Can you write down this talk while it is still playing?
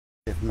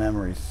if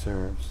memory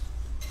serves.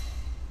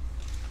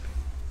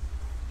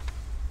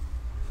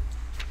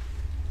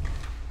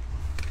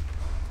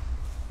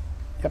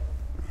 Yep,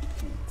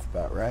 that's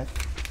about right.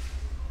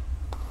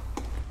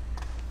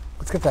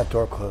 Let's get that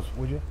door closed,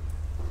 would you?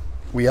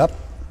 We up?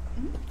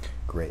 Mm-hmm.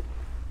 Great.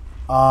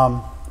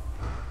 Well,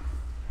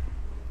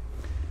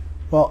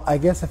 I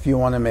guess if you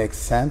want to make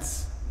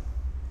sense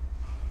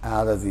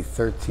out of the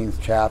 13th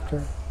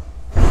chapter,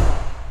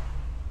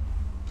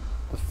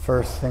 the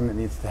first thing that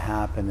needs to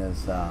happen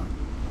is the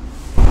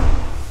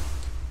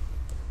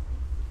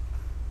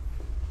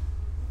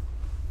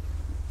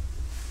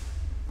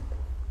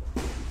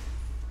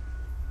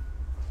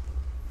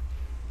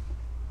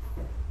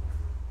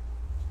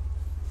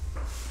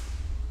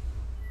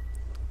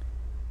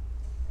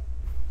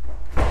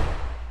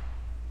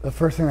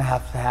first thing that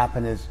has to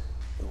happen is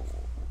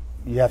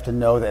you have to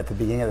know that at the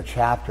beginning of the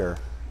chapter,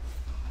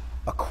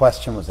 a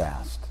question was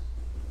asked.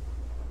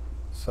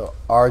 So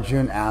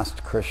Arjuna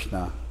asked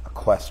Krishna a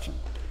question.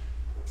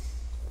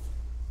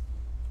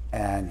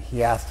 And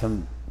he asked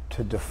him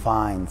to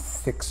define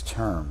 6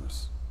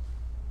 terms.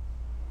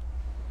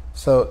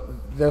 So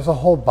there's a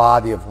whole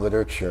body of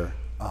literature,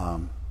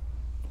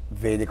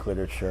 Vedic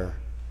literature,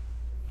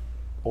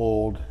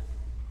 old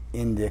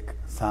Indic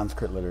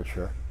Sanskrit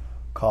literature,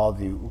 called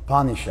the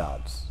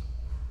Upanishads.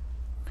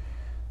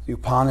 The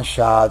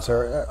Upanishads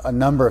are a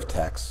number of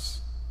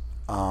texts,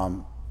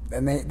 and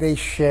they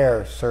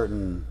share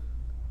certain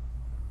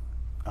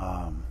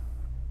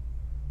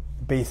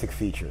basic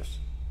features.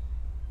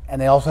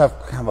 And they also have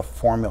kind of a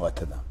formula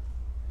to them.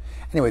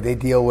 Anyway, they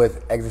deal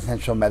with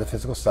existential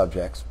metaphysical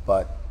subjects,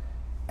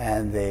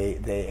 and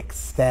they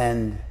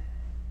extend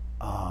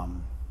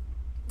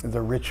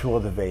the ritual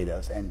of the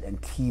Vedas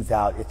and tease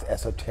out its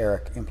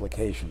esoteric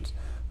implications.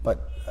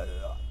 But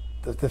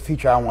the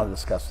feature I want to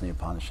discuss in the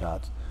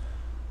Upanishads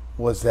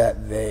was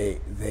that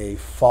they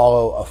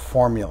follow a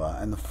formula,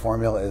 and the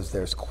formula is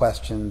there's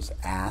questions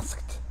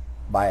asked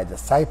by a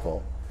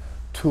disciple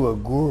to a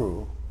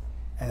guru,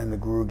 and then the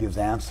guru gives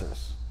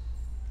answers.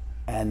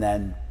 And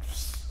then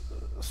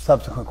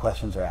subsequent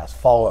questions are asked,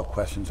 follow-up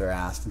questions are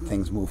asked, and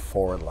things move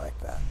forward like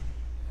that.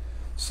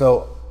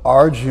 So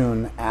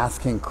Arjuna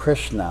asking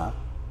Krishna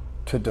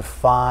to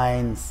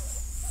define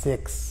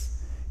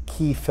 6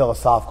 key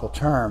philosophical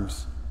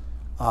terms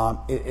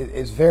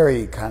is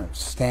very kind of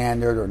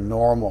standard or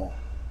normal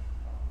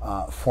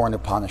for an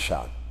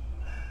Upanishad,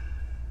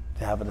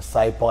 to have a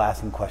disciple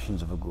asking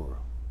questions of a guru.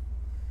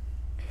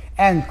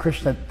 And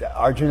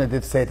Arjuna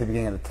did say at the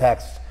beginning of the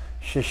text,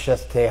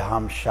 Shishyaste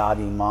ham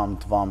shadi mam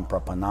tvam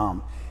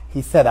prapanam.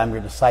 He said, I'm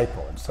your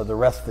disciple. And so the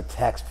rest of the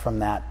text from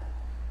that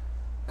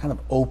kind of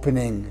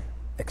opening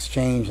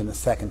exchange in the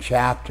 2nd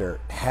chapter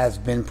has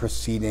been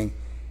proceeding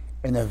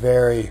in a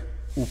very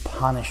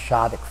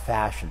Upanishadic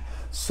fashion.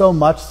 So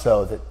much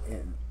so that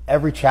in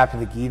every chapter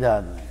of the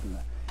Gita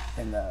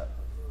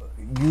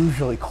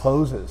usually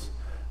closes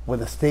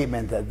with a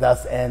statement that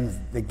thus ends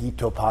the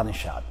Gita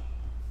Upanishad.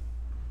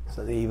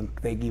 So they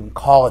even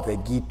call it the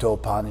Gita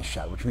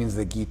Upanishad, which means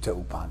the Gita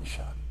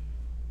Upanishad.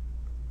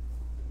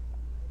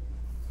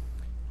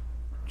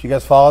 Do you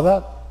guys follow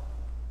that?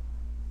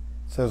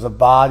 So there's a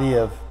body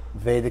of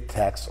Vedic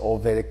texts,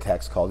 old Vedic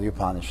texts called the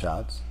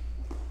Upanishads.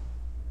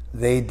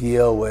 They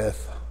deal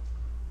with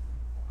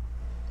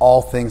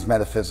all things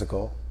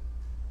metaphysical,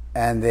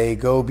 and they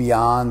go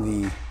beyond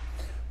the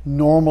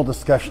normal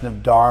discussion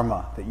of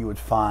Dharma that you would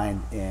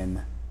find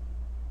in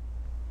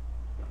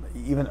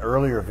even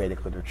earlier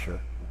Vedic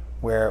literature,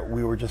 where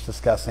we were just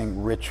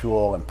discussing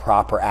ritual and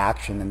proper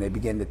action, and they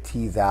begin to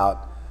tease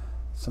out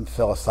some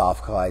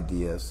philosophical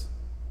ideas.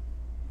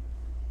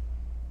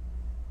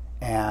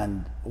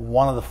 And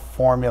one of the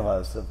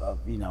formulas of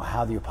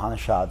how the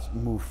Upanishads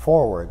move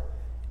forward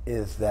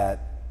is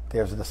that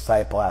there's a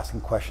disciple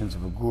asking questions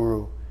of a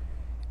guru,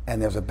 and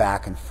there's a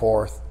back and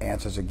forth,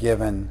 answers are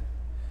given,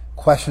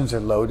 questions are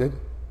loaded,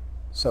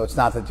 so it's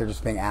not that they're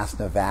just being asked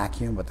in a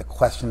vacuum, but the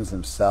questions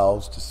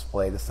themselves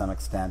display to some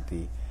extent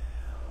the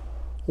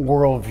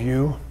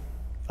worldview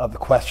of the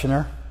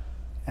questioner,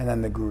 and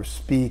then the guru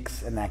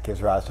speaks, and that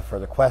gives rise to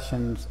further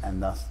questions,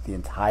 and thus the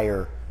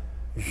entire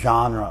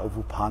genre of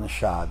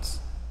Upanishads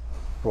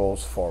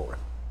rolls forward.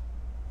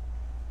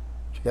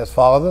 Did you guys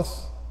follow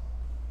this?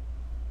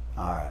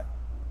 All right.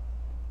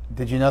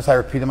 Did you notice I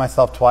repeated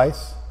myself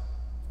twice?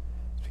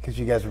 It's because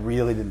you guys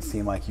really didn't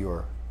seem like you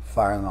were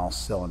firing on all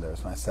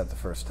cylinders when I said it the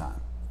first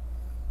time.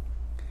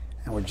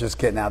 And we're just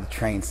getting out of the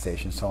train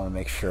station, so I want to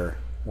make sure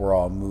we're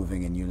all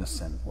moving in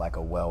unison like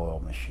a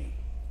well-oiled machine.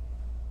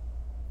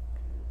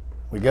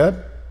 We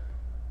good?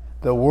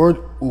 The word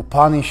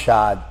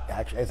Upanishad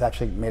is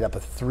actually made up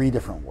of 3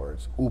 different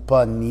words,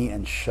 Upa, Ni,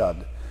 and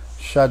Shad.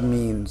 Shad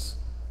means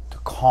to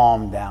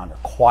calm down or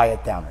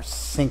quiet down or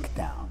sink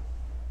down.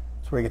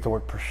 That's where you get the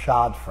word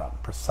prasad from,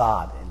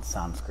 prasad in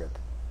Sanskrit,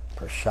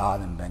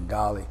 prasad in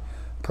Bengali.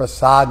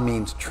 Prasad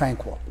means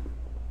tranquil.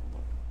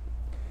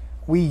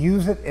 We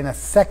use it in a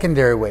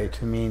secondary way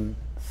to mean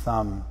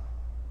some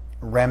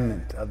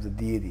remnant of the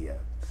deity, a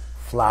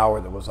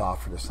flower that was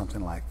offered or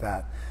something like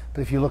that.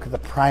 But if you look at the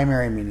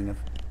primary meaning of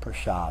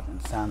Prashad in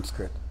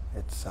Sanskrit,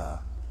 it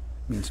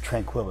means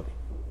tranquility.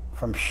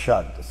 From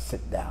shad, to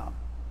sit down,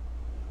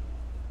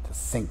 to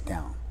sink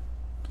down.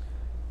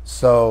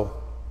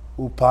 So,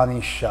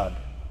 Upanishad,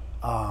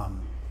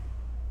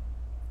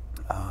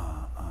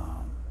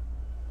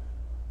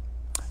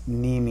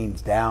 ni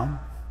means down,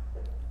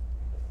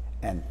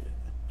 and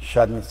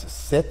shad means to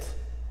sit,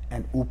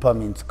 and upa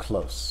means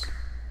close.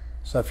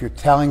 So if you're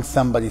telling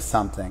somebody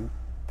something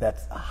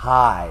that's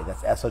high,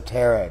 that's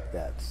esoteric,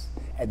 that's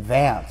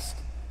advanced,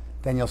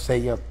 then you'll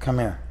say, come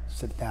here,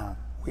 sit down.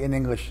 In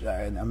English,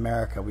 in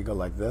America, we go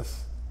like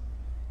this.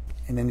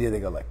 In India, they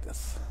go like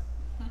this,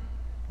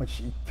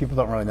 which people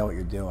don't really know what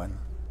you're doing.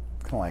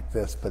 Kind of like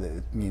this, but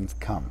it means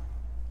come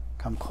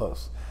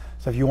close.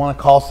 So if you want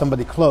to call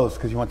somebody close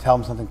because you want to tell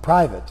them something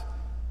private,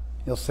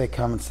 you'll say,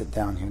 come and sit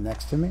down here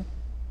next to me,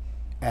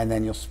 and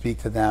then you'll speak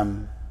to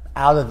them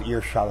out of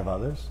earshot of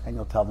others, and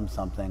you'll tell them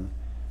something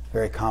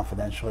very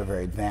confidential or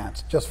very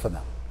advanced just for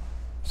them.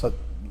 So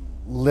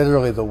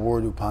literally the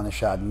word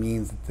Upanishad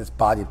means that this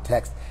body of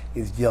text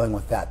is dealing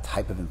with that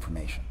type of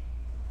information.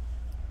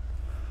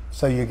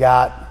 So you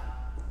got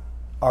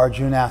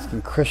Arjuna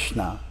asking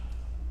Krishna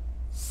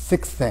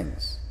 6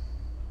 things.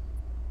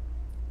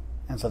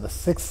 And so the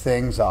 6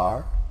 things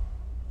are,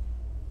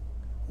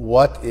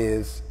 what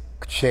is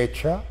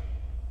kshetra?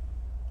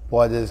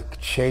 What is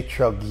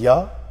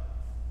kshetragya?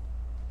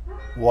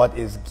 What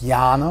is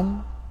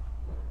jnanam?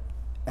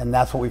 And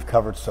that's what we've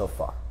covered so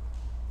far.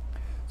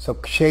 So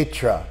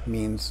kshetra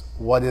means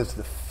what is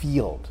the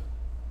field.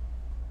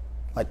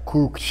 Like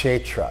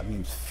Kurukshetra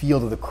means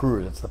field of the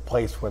Kurus. It's the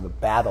place where the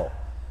battle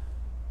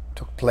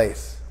took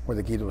place, where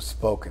the Gita was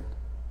spoken.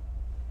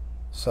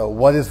 So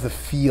what is the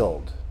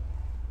field?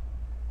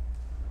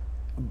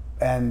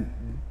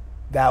 And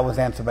that was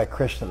answered by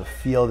Krishna. The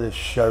field is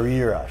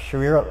sharira.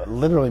 Sharira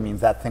literally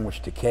means that thing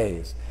which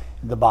decays,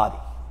 the body.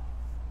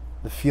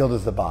 The field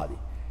is the body.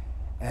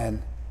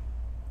 And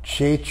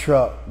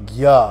Kshetra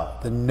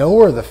Gya, the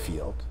knower of the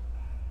field,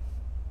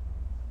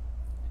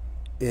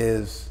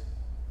 is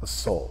the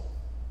soul.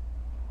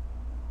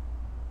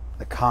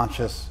 The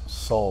conscious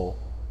soul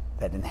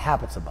that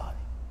inhabits a body.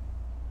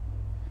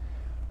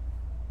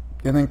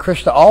 And then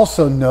Krishna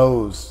also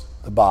knows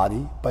the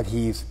body, but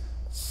he's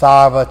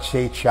Sarva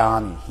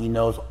Chechani. He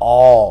knows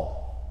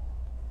all.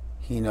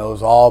 He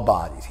knows all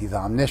bodies. He's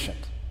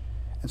omniscient.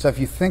 And so if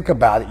you think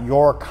about it,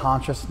 your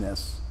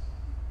consciousness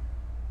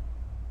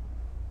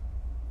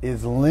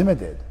is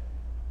limited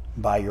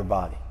by your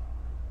body.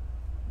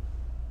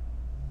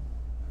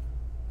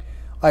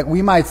 Like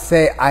we might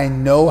say, I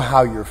know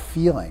how you're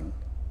feeling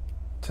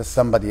to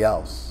somebody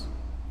else.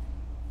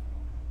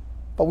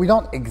 But we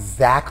don't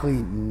exactly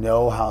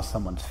know how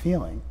someone's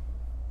feeling,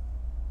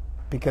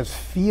 because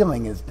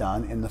feeling is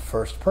done in the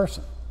first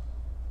person.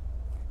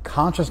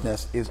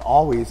 Consciousness is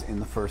always in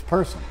the first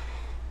person.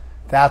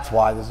 That's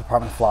why there's a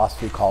department of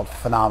philosophy called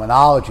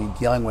phenomenology,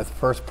 dealing with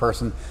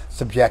first-person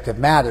subjective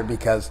matter,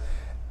 because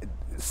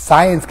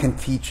science can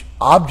teach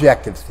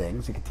objective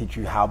things. It can teach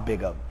you how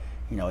big a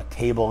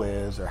table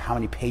is, or how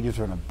many pages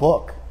are in a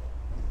book.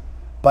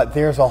 But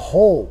there's a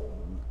whole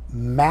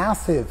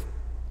massive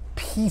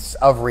piece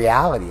of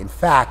reality. In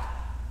fact,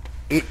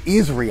 it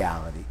is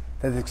reality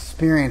that is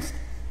experienced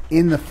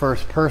in the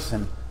first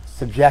person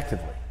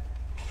subjectively.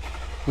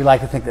 We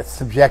like to think that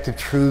subjective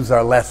truths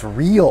are less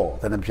real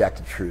than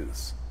objective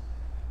truths.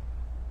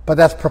 But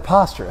that's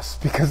preposterous,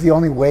 because the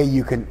only way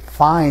you can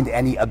find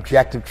any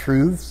objective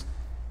truths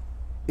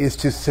is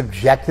to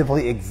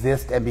subjectively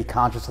exist and be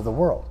conscious of the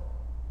world.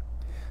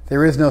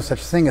 There is no such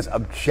thing as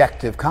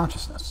objective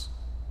consciousness,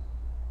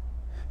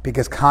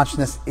 because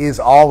consciousness is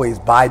always,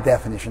 by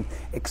definition,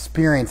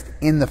 experienced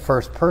in the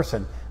first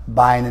person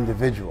by an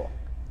individual.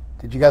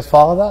 Did you guys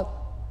follow that?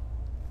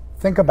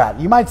 Think about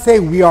it. You might say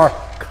we are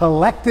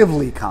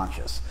collectively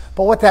conscious,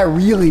 but what that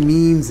really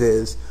means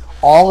is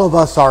all of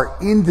us are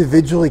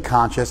individually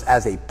conscious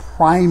as a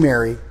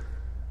primary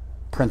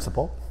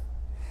principle,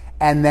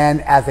 and then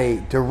as a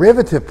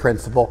derivative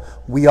principle,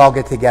 we all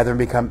get together and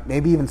become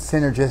maybe even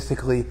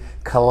synergistically,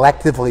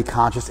 collectively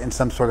conscious in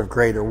some sort of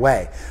greater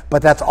way.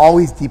 But that's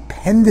always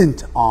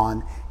dependent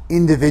on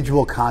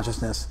individual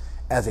consciousness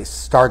as a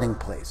starting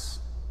place.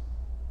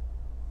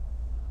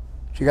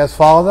 Did you guys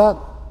follow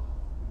that?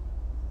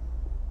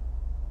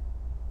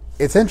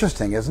 It's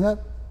interesting, isn't it?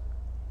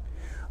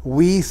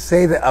 We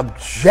say that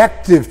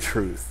objective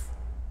truth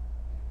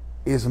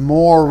is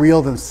more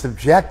real than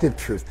subjective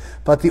truth,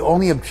 but the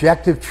only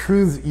objective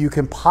truths you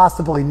can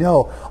possibly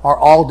know are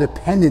all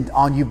dependent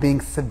on you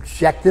being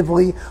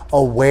subjectively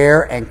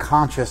aware and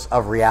conscious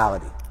of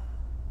reality.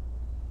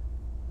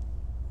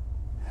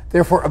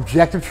 Therefore,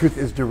 objective truth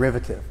is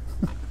derivative.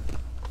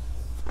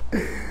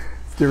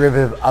 It's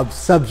derivative of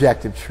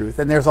subjective truth.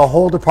 And there's a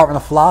whole department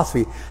of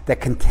philosophy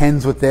that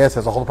contends with this.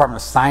 There's a whole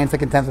department of science that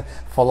contends with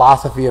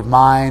philosophy of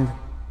mind,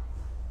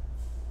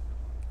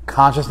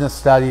 consciousness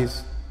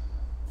studies,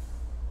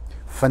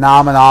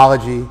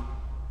 phenomenology.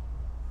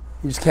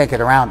 You just can't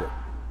get around it.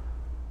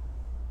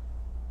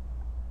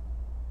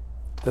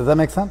 Does that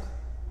make sense?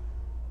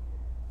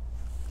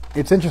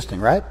 It's interesting,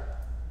 right?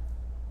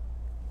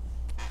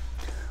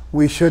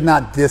 we should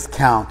not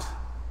discount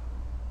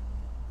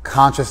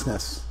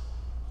consciousness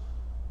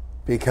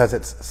because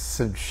it's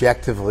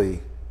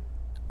subjectively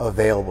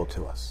available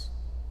to us.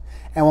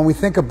 And when we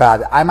think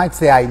about it, I might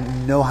say I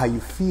know how you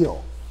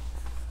feel,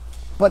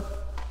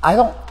 but I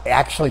don't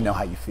actually know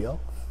how you feel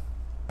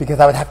because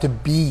I would have to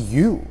be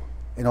you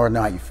in order to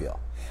know how you feel.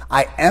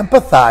 I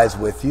empathize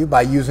with you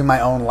by using my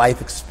own life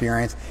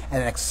experience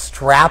and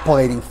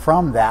extrapolating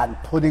from that and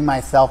putting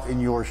myself in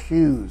your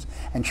shoes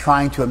and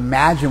trying to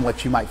imagine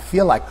what you might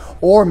feel like.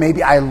 Or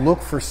maybe I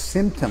look for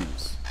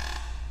symptoms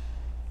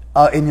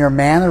in your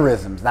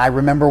mannerisms. And I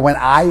remember when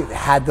I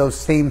had those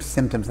same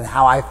symptoms and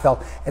how I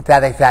felt at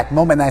that exact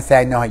moment, and I say,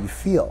 I know how you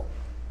feel.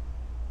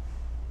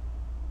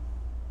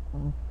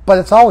 But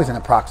it's always an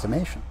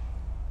approximation.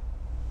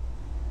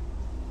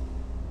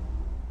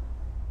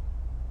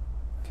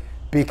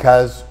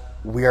 Because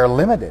we are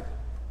limited.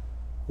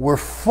 We're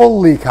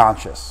fully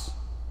conscious.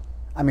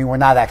 I mean, we're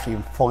not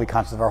actually fully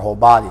conscious of our whole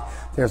body.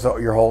 There's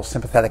your whole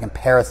sympathetic and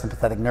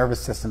parasympathetic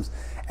nervous systems,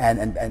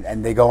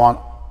 and they go on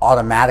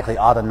automatically,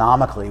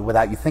 autonomically,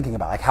 without you thinking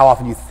about it. Like how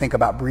often you think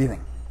about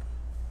breathing.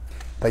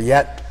 But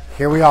yet,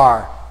 here we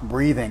are,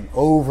 breathing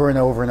over and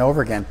over and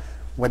over again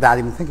without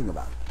even thinking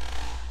about it.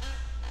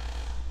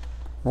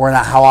 We're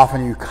not, how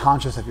often are you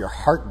conscious of your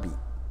heartbeat?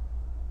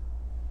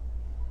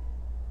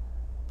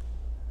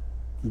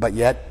 But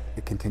yet,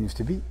 it continues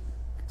to beat.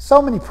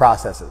 So many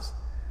processes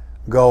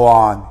go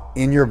on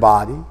in your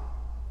body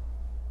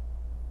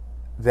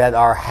that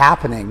are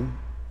happening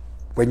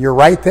when you're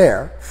right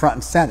there, front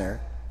and center.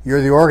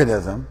 You're the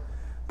organism,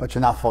 but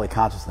you're not fully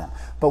conscious of them.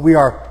 But we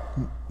are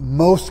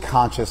most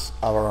conscious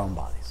of our own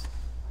bodies.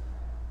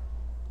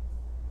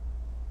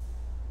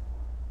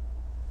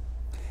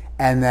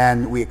 And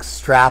then we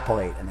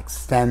extrapolate and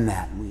extend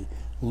that, and we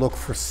look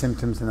for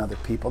symptoms in other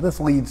people. This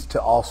leads to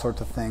all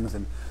sorts of things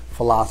in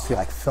philosophy,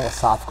 like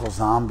philosophical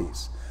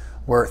zombies,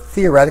 where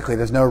theoretically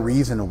there's no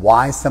reason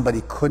why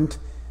somebody couldn't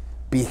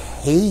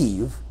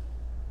behave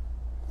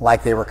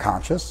like they were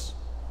conscious,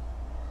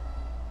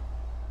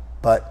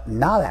 but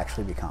not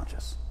actually be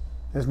conscious.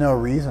 There's no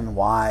reason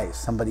why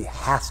somebody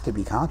has to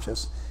be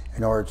conscious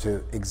in order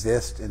to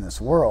exist in this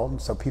world.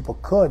 And so people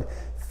could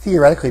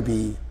theoretically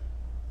be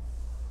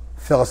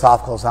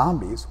philosophical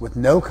zombies with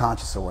no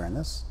conscious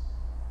awareness.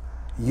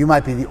 You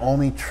might be the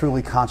only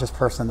truly conscious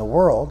person in the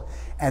world,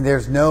 and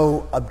there's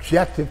no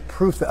objective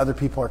proof that other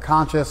people are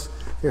conscious.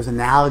 There's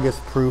analogous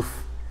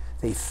proof.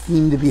 They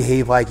seem to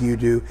behave like you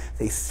do.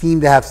 They seem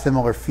to have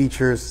similar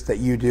features that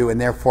you do, and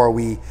therefore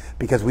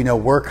because we know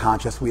we're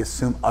conscious, we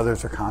assume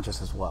others are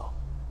conscious as well.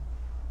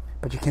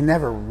 But you can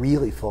never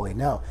really fully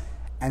know.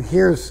 And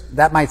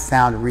that might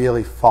sound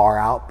really far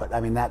out, but I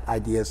mean, that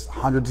idea is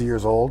hundreds of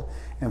years old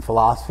in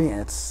philosophy,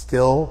 and it's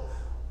still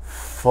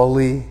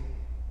fully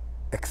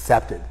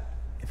accepted.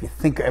 If you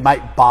think, it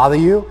might bother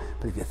you,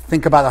 but if you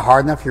think about it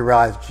hard enough, you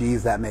realize,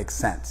 geez, that makes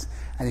sense.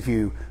 And if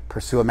you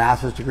pursue a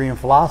master's degree in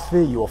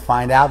philosophy, you will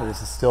find out that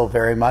this is still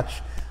very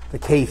much the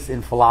case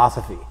in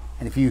philosophy.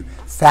 And if you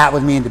sat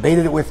with me and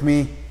debated it with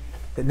me,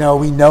 that no,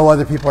 we know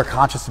other people are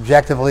conscious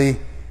subjectively,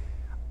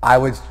 I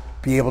would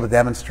be able to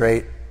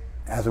demonstrate,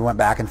 as we went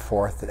back and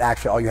forth, that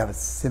actually all you have is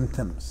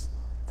symptoms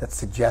that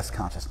suggest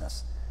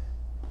consciousness.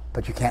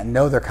 But you can't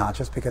know they're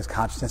conscious because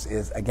consciousness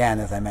is, again,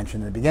 as I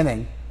mentioned in the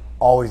beginning,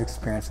 always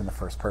experienced in the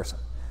first person.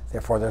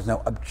 Therefore, there's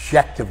no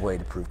objective way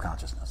to prove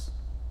consciousness.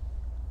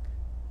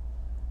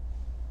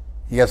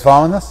 You guys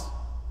following this?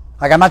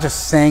 Like, I'm not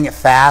just saying it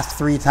fast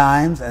 3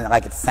 times and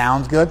like it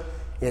sounds good.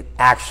 It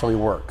actually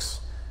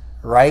works,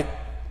 right?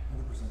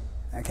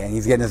 100%. Okay,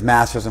 he's getting his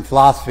master's in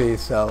philosophy,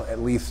 so at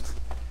least,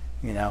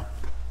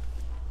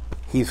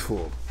 he's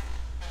fooled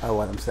by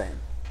what I'm saying.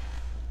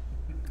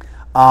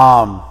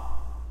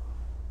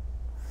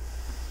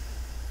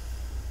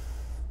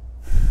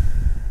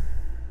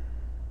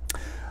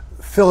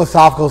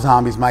 Philosophical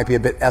zombies might be a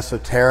bit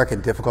esoteric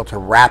and difficult to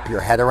wrap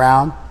your head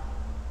around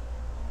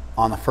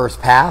on the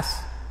first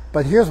pass,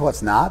 but here's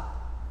what's not.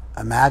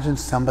 Imagine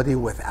somebody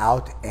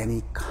without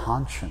any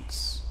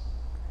conscience,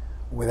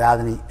 without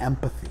any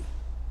empathy.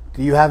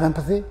 Do you have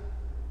empathy?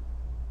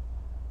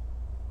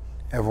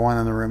 Everyone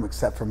in the room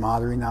except for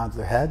Madhuri nods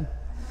their head.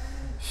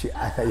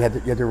 I thought you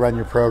had to run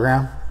your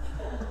program.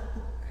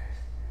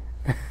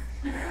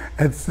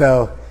 And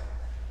so,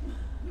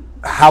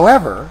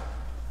 however,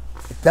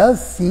 it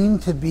does seem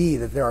to be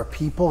that there are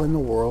people in the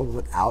world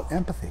without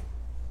empathy.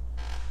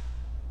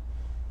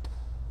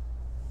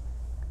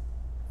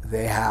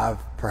 They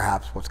have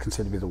perhaps what's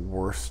considered to be the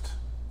worst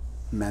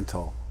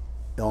mental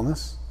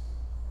illness.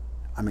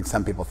 I mean,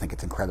 some people think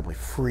it's incredibly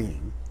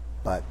freeing,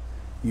 but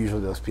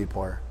usually those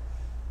people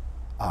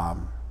are,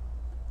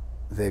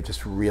 they've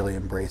just really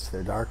embraced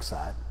their dark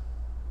side.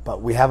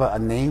 But we have a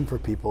name for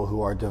people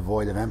who are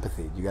devoid of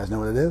empathy. Do you guys know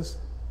what it is?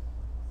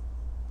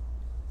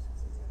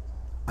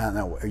 I don't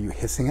know. Are you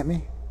hissing at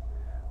me?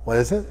 What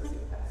is it?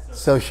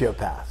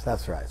 Sociopaths.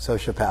 That's right.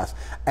 Sociopaths.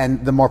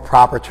 And the more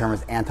proper term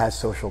is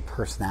antisocial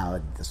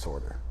personality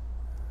disorder.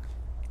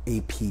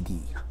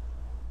 APD.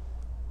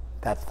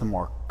 That's the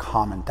more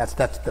common, that's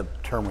the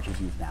term which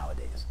is used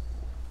nowadays.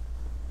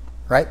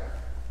 right?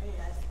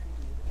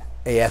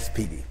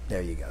 ASPD.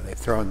 There you go. They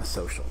throw in the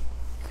social.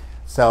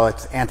 So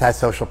it's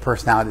antisocial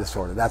personality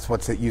disorder. That's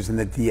what's used in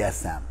the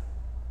DSM,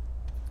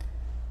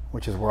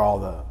 which is where all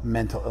the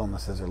mental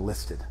illnesses are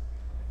listed.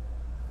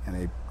 And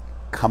they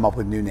come up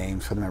with new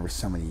names for them every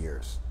so many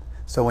years.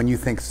 So when you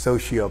think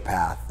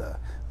sociopath, the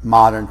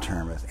modern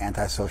term is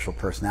antisocial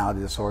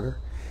personality disorder.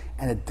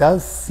 And it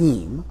does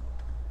seem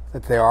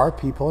that there are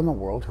people in the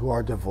world who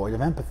are devoid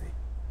of empathy.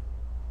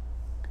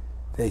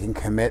 They can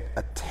commit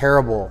a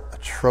terrible,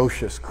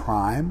 atrocious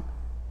crime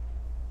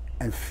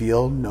and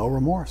feel no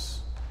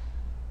remorse.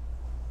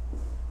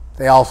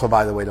 They also,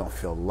 by the way, don't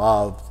feel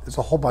loved. There's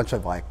a whole bunch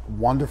of like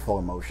wonderful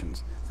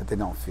emotions that they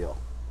don't feel,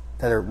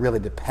 that are really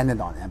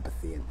dependent on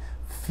empathy and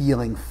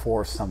feeling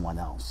for someone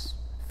else,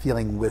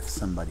 feeling with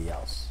somebody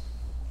else.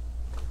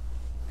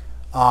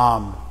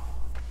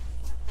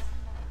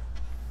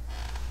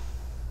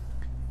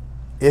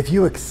 If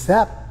you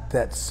accept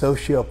that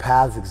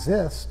sociopaths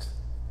exist,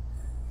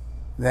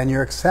 then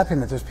you're accepting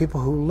that there's people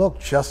who look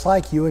just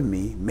like you and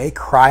me, may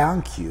cry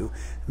on cue,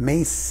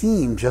 may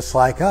seem just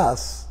like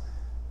us,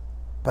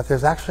 but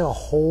there's actually a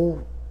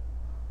whole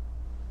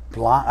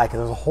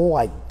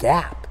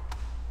gap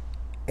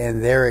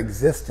in their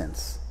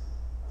existence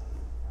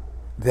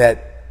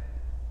that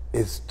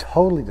is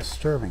totally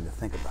disturbing to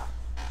think about.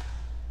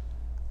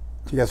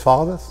 Do you guys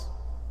follow this?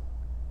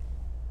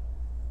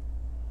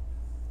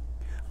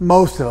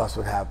 Most of us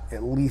would have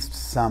at least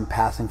some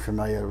passing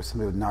familiarity with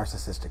somebody with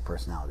narcissistic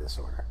personality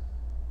disorder,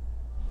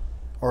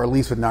 or at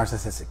least with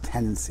narcissistic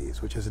tendencies,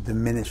 which is a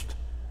diminished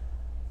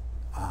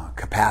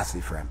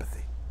capacity for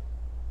empathy.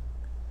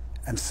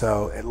 And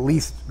so at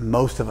least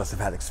most of us have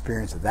had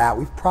experience of that.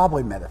 We've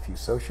probably met a few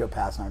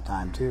sociopaths in our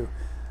time too.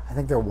 I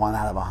think they're 1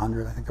 out of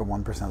 100. I think they're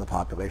 1% of the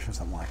population,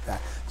 something like that.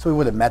 So we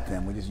would have met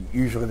them.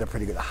 Usually they're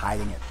pretty good at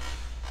hiding it.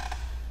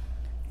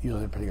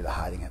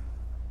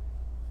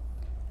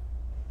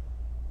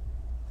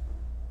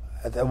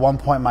 At one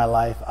point in my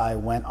life, I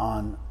went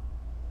on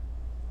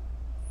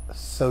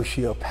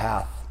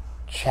sociopath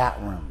chat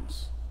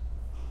rooms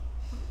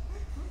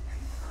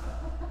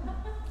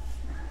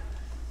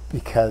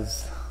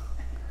because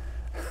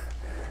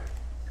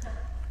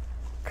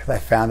I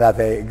found out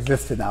they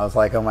existed, and I was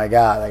like, oh my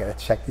God, I got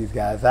to check these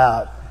guys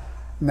out.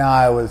 Now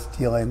I was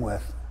dealing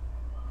with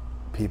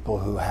people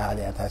who had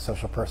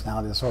antisocial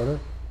personality disorder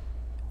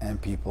and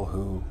people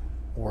who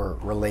were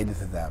related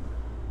to them,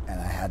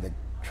 and I had to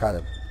try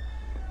to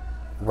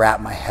wrap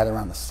my head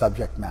around the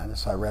subject matter.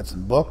 So I read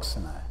some books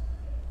and I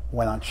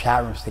went on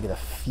chat rooms to get a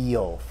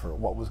feel for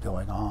what was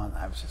going on.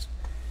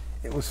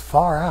 It was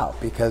far out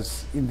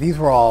because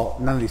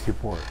none of these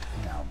people were,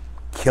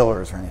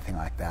 killers or anything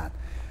like that.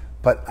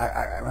 But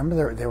I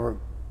remember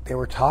they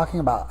were talking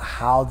about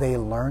how they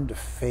learned to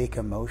fake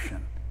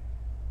emotion.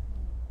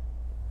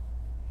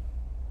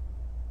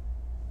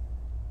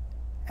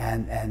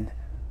 And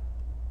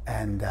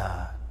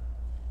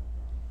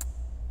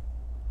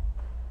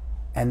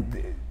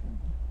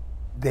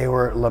they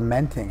were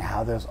lamenting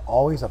how there's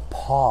always a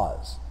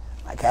pause,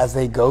 like as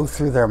they go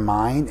through their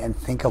mind and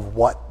think of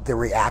what the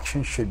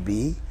reaction should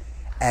be,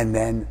 and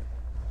then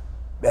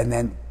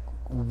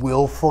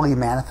willfully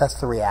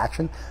manifest the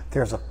reaction.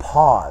 There's a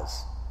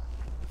pause,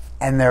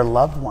 and their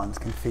loved ones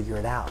can figure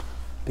it out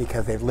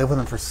because they've lived with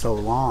them for so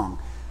long.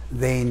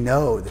 They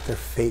know that they're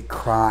fake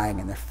crying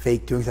and they're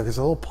fake doing stuff. There's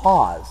a little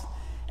pause,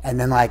 and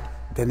then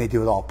they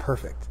do it all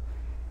perfect.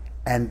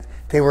 And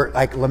they were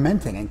like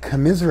lamenting and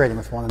commiserating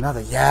with one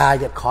another. Yeah, I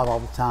get caught all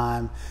the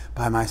time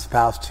by my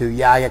spouse too.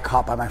 Yeah, I get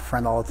caught by my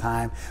friend all the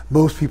time.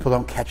 Most people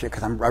don't catch it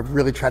because I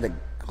really try to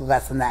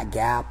lessen that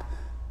gap,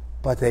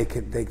 but they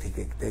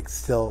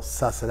still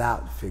suss it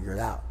out and figure it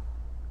out.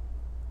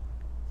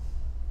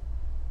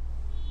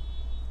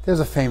 There's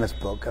a famous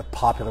book, a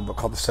popular book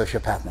called The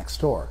Sociopath Next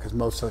Door, because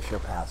most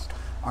sociopaths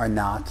are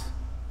not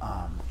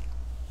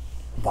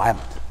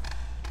violent.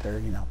 They're,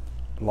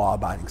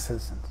 law-abiding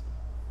citizens.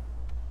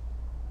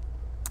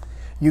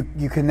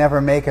 You can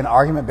never make an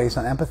argument based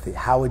on empathy.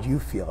 How would you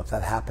feel if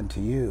that happened to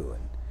you?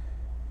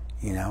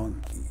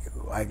 And,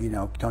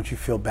 don't you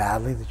feel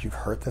badly that you've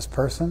hurt this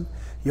person?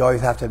 You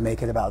always have to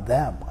make it about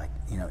them.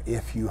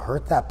 If you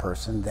hurt that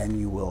person, then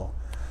you will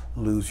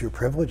lose your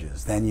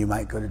privileges. Then you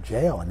might go to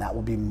jail, and that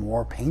will be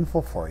more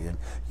painful for you.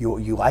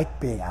 You like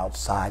being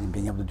outside and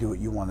being able to do what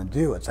you want to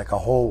do. It's like a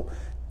whole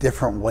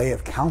different way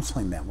of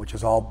counseling them, which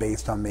is all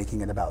based on making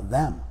it about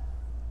them.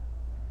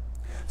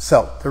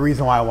 So the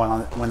reason why I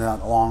went on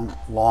a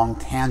long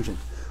tangent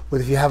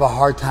was if you have a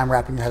hard time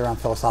wrapping your head around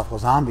philosophical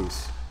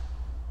zombies,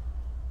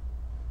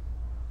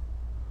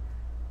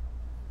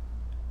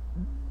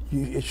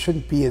 it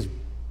shouldn't be as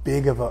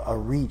big of a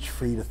reach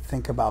for you to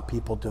think about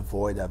people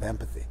devoid of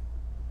empathy.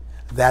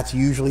 That's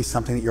usually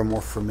something that you're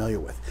more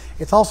familiar with.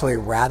 It's also a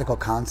radical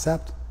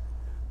concept,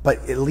 but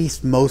at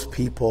least most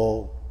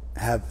people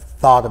have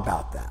thought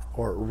about that,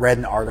 or read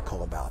an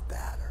article about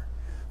that, or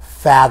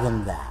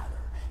fathomed that,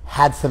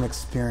 had some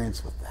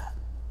experience with that.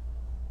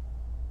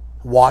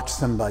 Watch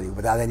somebody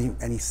without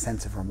any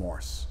sense of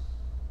remorse.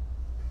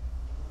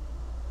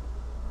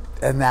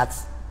 And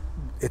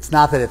it's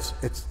not that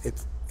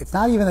it's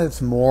not even that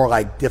it's more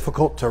like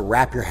difficult to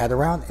wrap your head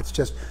around. It's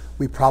just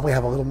we probably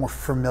have a little more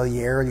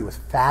familiarity with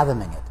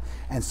fathoming it,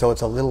 and so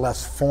it's a little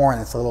less foreign.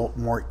 It's a little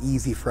more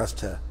easy for us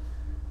to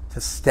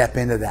step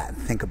into that and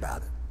think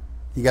about it.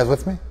 You guys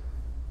with me?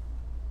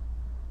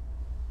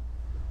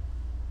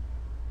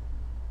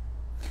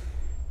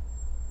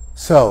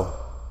 So,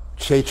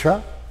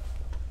 Kshetra,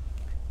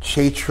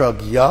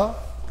 Kshetragya,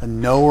 the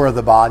knower of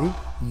the body,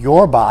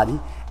 your body,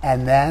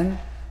 and then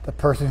the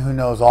person who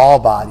knows all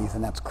bodies,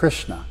 and that's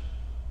Krishna,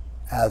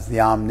 as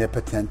the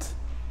omnipotent.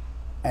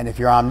 And if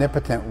you're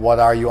omnipotent, what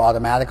are you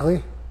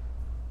automatically?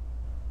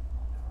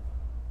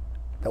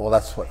 Well,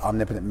 that's what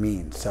omnipotent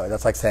means. So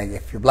that's like saying,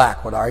 if you're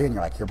black, what are you? And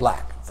you're like, you're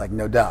black. It's like,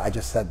 no duh, I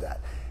just said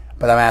that.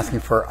 But I'm asking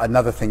for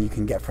another thing you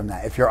can get from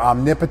that. If you're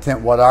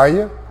omnipotent, what are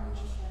you?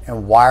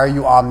 And why are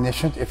you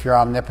omniscient if you're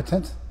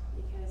omnipotent?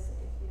 Because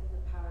if you have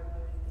the power to do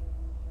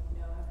anything, you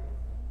know everything.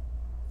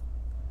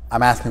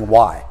 I'm asking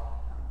why.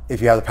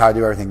 If you have the power to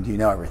do everything, do you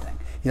know everything?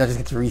 You don't just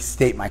get to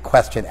restate my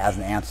question as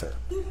an answer.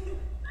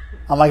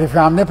 I'm like, if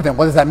you're omnipotent,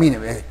 what does that mean?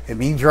 It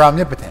means you're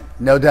omnipotent.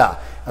 No duh.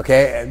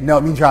 Okay? No,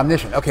 it means you're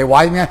omniscient. Okay,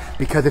 why do you mean that?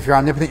 Because if you're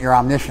omnipotent, you're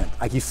omniscient.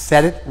 Like you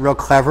said it real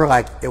clever,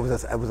 like it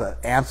was an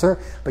answer,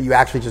 but you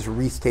actually just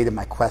restated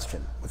my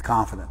question with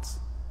confidence.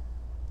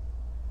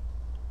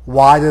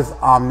 Why does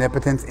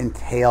omnipotence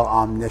entail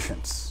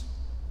omniscience?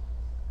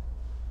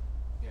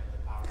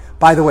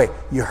 By the way,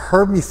 you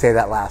heard me say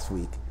that last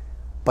week,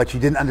 but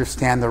you didn't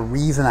understand the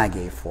reason I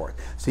gave for it.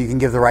 So you can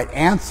give the right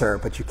answer,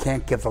 but you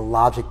can't give the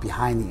logic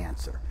behind the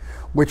answer,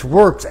 which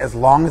works as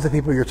long as the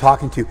people you're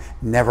talking to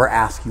never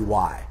ask you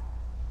why.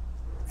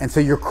 And so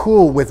you're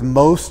cool with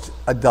most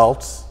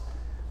adults.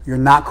 You're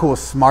not cool with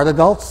smart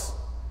adults,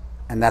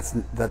 and that's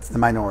the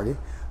minority,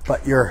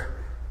 but you're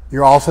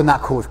also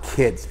not cool with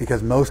kids,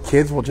 because most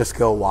kids will just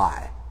go,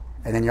 why?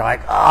 And then you're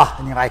like,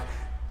 and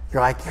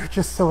you're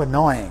just so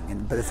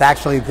annoying. But it's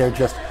actually, they're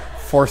just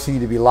forcing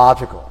you to be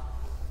logical,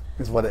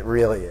 is what it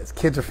really is.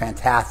 Kids are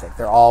fantastic.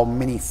 They're all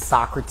mini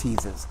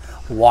Socrateses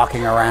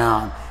walking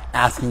around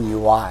asking you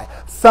why.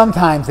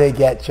 Sometimes they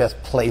get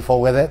just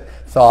playful with it.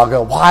 So I'll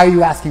go, why are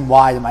you asking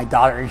why to my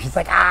daughter? And she's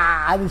like,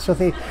 and she'll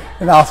say,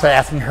 and I'll start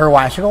asking her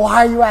why. And she'll go,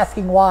 why are you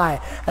asking why?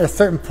 At a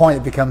certain point,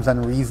 it becomes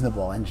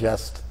unreasonable and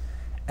just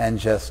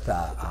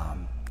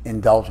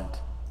indulgent.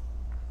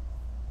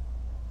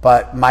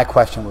 But my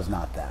question was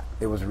not that.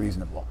 It was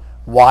reasonable.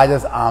 Why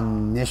is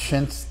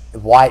omniscience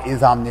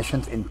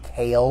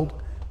entailed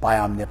by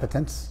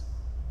omnipotence?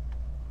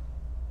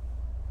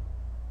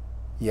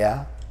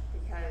 Yeah?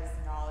 Because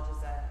knowledge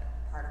is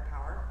a part of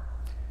power.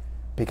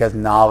 Because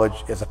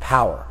knowledge is a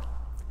power.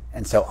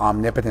 And so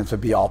omnipotence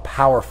would be all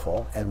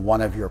powerful, and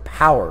one of your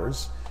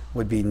powers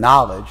would be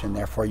knowledge, and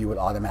therefore you would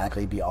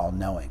automatically be all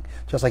knowing.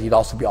 Just like you'd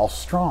also be all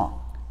strong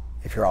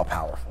if you're all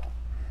powerful.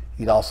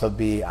 You'd also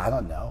be,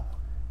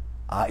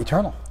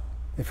 eternal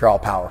if you're all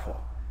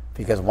powerful.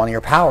 Because one of your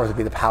powers would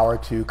be the power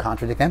to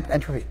contradict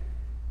entropy.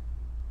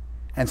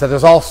 And so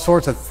there's all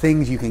sorts of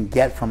things you can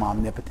get from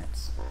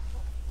omnipotence.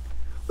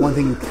 One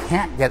thing you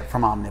can't get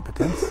from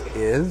omnipotence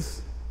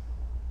is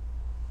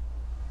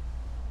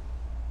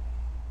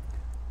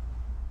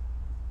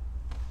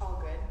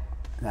all good.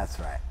 That's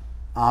right.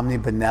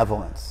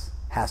 Omnibenevolence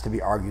has to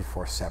be argued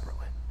for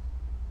separately.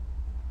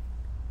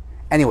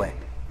 Anyway,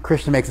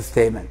 Krishna makes a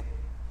statement.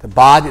 The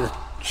body, the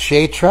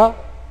kshetra,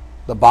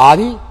 the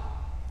body,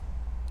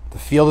 the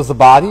field is the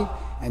body,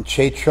 and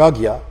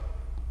kshetragya,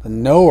 the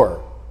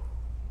knower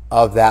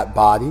of that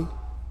body,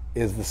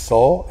 is the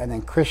soul. And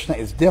then Krishna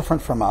is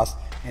different from us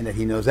in that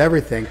he knows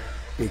everything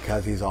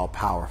because he's all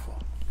powerful.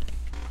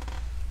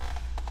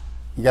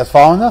 You guys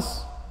following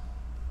this?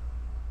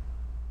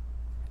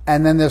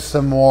 And then there's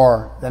some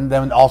more.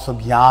 Then also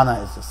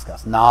jnana is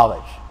discussed,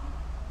 knowledge.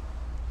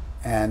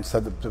 And so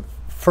the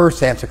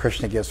first answer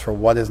Krishna gives for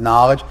what is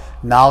knowledge.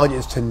 Knowledge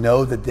is to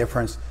know the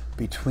difference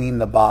between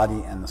the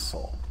body and the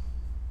soul.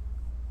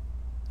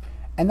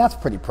 And that's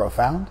pretty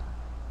profound.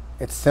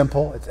 It's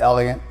simple, it's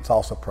elegant, it's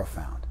also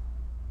profound.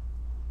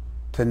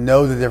 To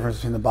know the difference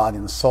between the body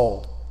and the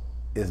soul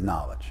is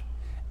knowledge.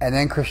 And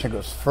then Krishna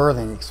goes further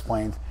and he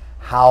explains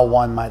how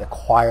one might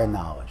acquire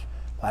knowledge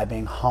by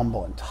being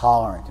humble and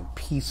tolerant and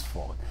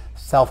peaceful, and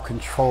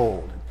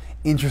self-controlled, and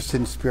interested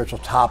in spiritual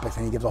topics.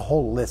 And he gives a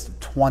whole list of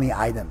 20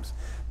 items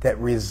that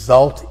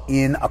result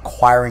in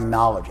acquiring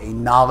knowledge, a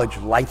knowledge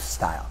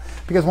lifestyle.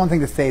 Because one thing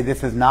to say,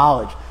 this is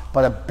knowledge,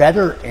 but a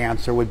better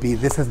answer would be,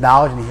 this is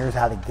knowledge and here's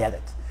how to get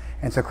it.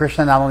 And so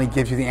Krishna not only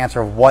gives you the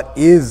answer of what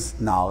is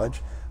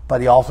knowledge,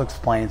 but he also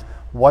explains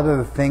what are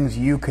the things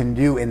you can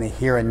do in the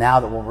here and now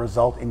that will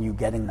result in you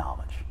getting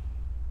knowledge.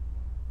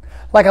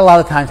 Like a lot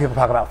of times people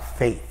talk about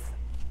faith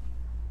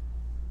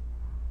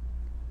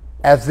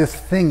as this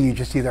thing you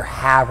just either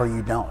have or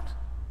you don't.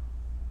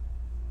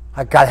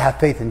 I've got to have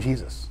faith in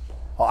Jesus.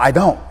 Well, I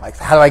don't. Like,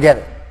 how do I get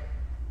it?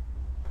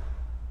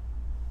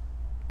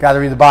 Got to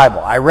read the Bible.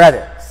 I read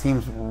it.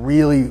 Seems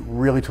really,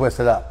 really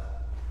twisted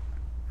up.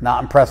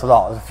 Not impressed at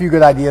all. There's a few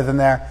good ideas in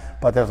there,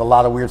 but there's a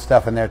lot of weird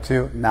stuff in there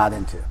too. Not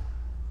into.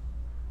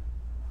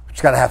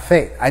 you got to have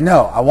faith. I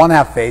know. I want to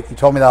have faith. You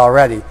told me that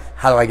already.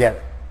 How do I get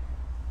it?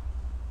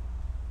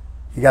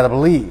 You got to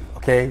believe,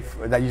 okay?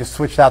 That you just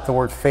switched out the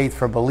word faith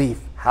for belief.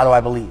 How do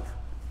I believe?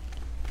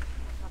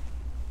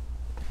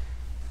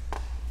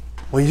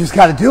 Well, you just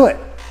got to do it.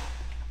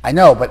 I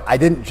know, but I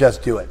didn't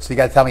just do it. So you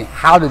got to tell me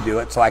how to do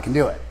it so I can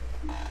do it.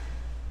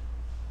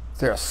 Is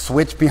there a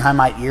switch behind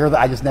my ear that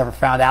I just never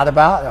found out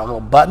about? A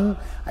little button.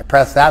 I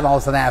press that and all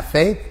of a sudden I have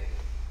faith.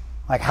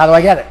 Like, how do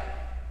I get it?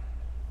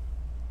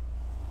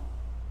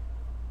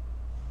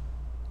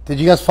 Did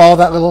you guys follow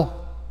that little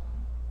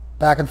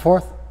back and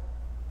forth?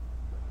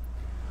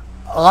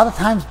 A lot of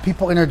times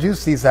people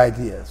introduce these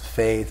ideas,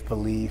 faith,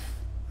 belief,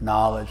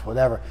 knowledge,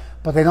 whatever,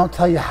 but they don't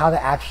tell you how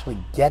to actually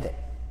get it.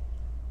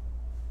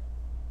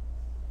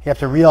 You have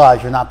to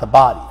realize you're not the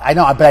body. I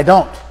know, but I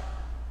don't.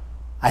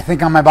 I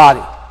think I'm my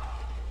body.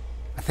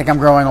 I think I'm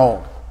growing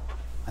old.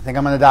 I think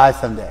I'm going to die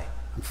someday.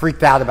 I'm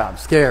freaked out about it. I'm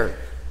scared.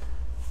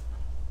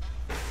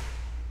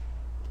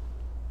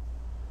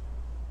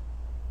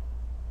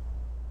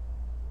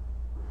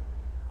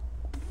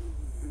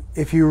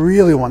 If you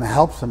really want to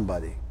help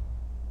somebody,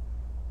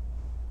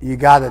 you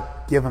got to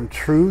give them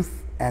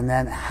truth and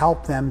then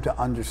help them to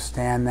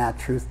understand that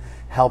truth,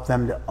 help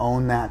them to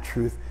own that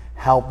truth,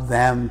 help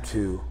them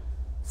to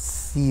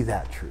see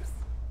that truth.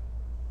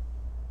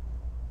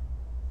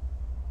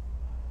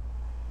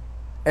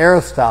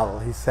 Aristotle,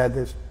 he said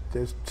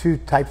there's two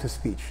types of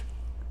speech.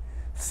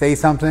 Say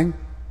something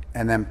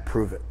and then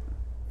prove it.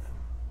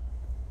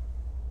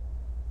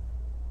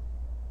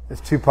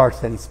 There's two parts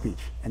to any speech,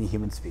 any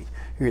human speech.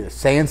 You're either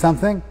saying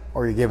something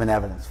or you're giving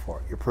evidence for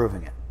it. You're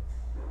proving it.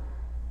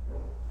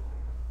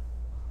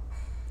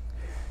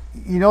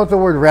 You know what the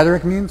word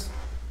rhetoric means?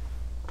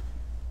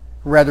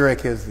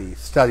 Rhetoric is the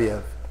study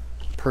of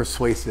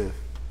persuasive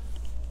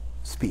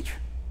speech,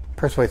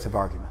 persuasive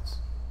arguments.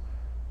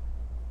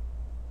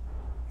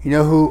 You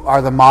know who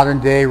are the modern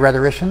day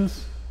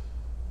rhetoricians?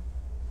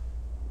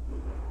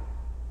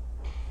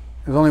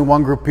 There's only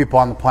one group of people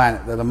on the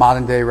planet. They're the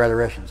modern day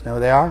rhetoricians. Know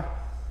who they are?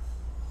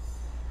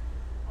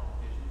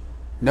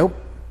 Nope.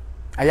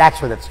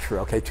 Actually, that's true.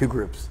 Okay, two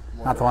groups.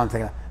 Lawyers. Not the one I'm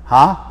thinking of.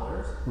 Huh?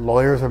 Lawyers?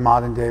 Lawyers are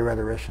modern day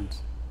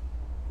rhetoricians.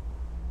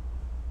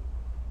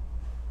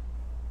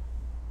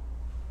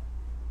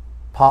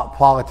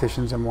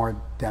 Politicians are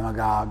more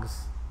demagogues.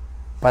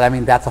 But I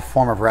mean, that's a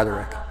form of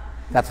rhetoric.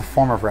 That's a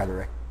form of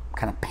rhetoric.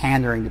 Kind of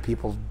pandering to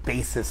people's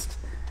basest,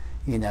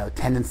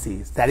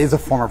 tendencies. That is a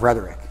form of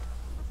rhetoric.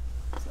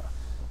 It's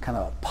kind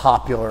of a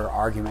popular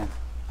argument.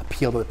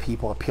 Appeal to the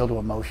people, appeal to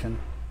emotion.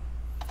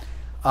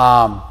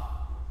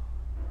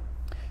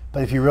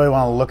 But if you really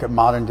want to look at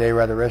modern day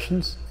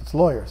rhetoricians, it's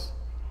lawyers.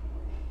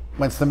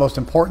 When it's the most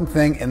important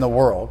thing in the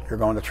world, you're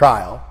going to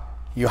trial,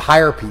 you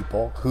hire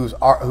people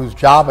whose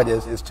job it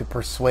is to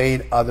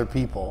persuade other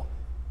people,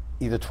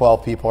 either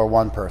 12 people or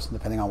one person,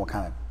 depending on what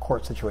kind of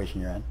court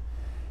situation you're in.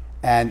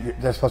 And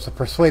they're supposed to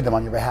persuade them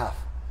on your behalf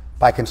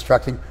by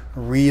constructing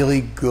really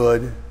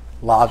good,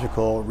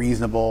 logical,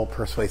 reasonable,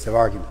 persuasive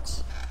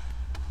arguments.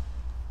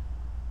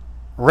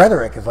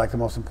 Rhetoric is like the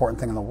most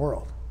important thing in the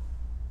world.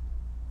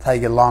 It's how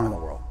you get along in the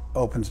world.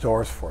 Opens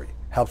doors for you.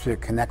 Helps you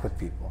to connect with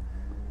people.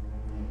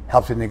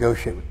 Helps you to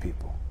negotiate with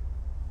people.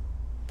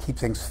 Keep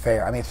things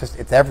fair. I mean,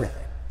 it's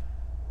everything.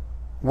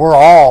 We're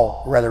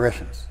all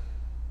rhetoricians.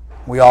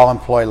 We all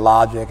employ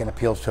logic and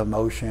appeals to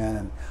emotion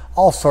and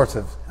all sorts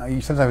of,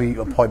 sometimes we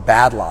employ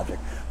bad logic.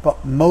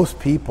 But most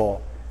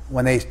people,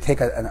 when they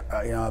take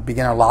a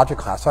beginner logic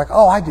class, they're like,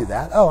 oh, I do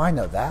that. Oh, I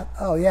know that.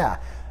 Oh, yeah.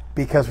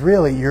 Because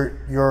really,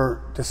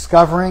 you're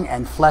discovering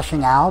and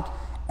fleshing out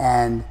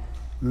and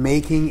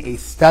making a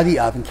study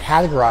of and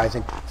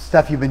categorizing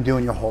stuff you've been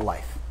doing your whole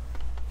life.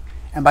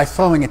 And by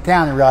slowing it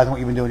down and realizing what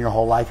you've been doing your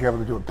whole life, you're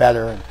able to do it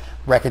better and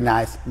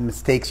recognize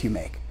mistakes you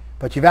make.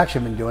 But you've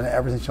actually been doing it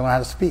ever since you learned how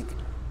to speak.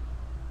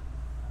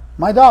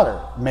 My daughter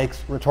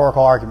makes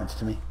rhetorical arguments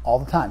to me all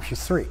the time.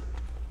 She's 3.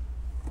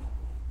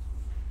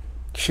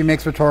 She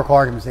makes rhetorical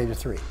arguments at the age of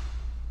 3.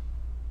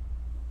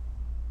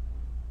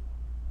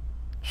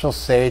 She'll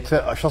say to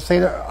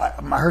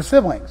her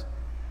siblings,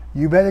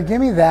 you better give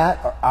me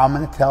that or I'm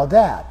going to tell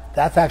Dad.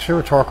 That's actually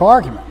a rhetorical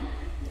argument.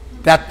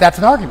 That's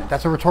an argument.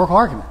 That's a rhetorical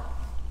argument.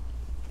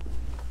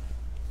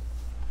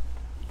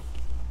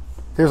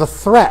 There's a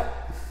threat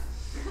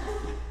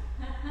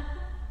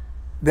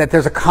that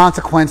there's a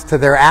consequence to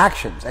their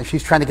actions, and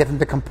she's trying to get them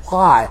to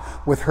comply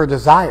with her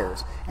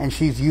desires, and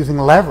she's using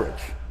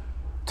leverage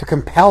to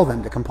compel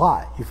them to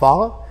comply. You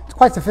follow? It's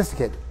quite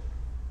sophisticated.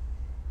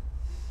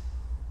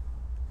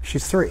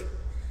 She's 3.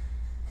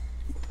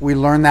 We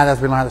learn that as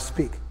we learn how to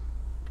speak.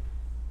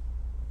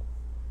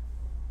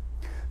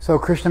 So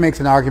Krishna makes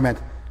an argument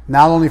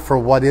not only for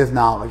what is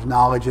knowledge.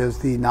 Knowledge is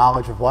the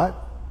knowledge of what?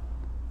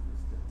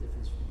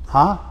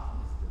 Huh?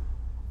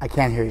 I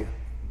can't hear you.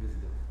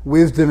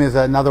 Wisdom is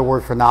another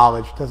word for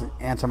knowledge. Doesn't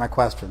answer my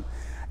question.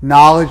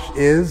 Knowledge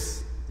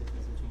is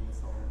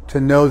to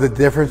know the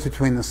difference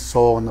between the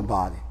soul and the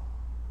body.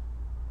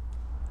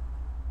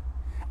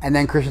 And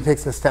then Krishna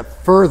takes it a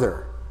step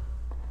further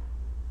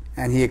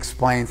and he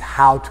explains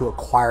how to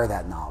acquire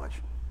that knowledge.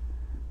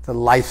 the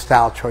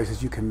lifestyle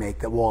choices you can make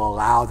that will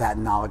allow that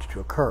knowledge to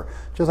occur.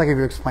 Just like if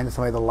you explain to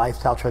somebody the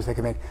lifestyle choice they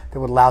can make that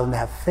would allow them to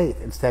have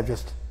faith instead of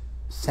just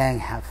saying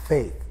have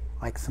faith,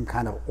 like some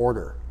kind of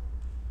order.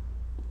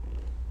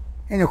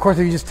 And of course,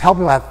 if you just tell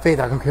people have faith,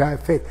 like, okay, I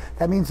have faith,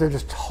 that means they're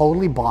just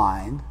totally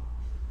blind.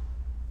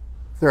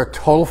 They're a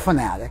total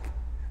fanatic.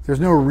 There's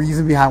no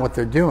reason behind what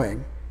they're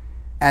doing.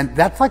 And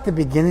that's like the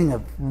beginning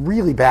of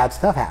really bad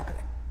stuff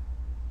happening.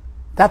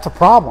 That's a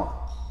problem.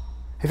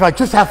 If you're like,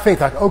 just have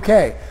faith, like,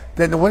 okay.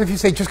 Then what if you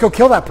say, just go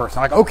kill that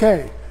person? Like,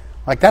 okay.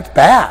 Like, that's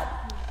bad.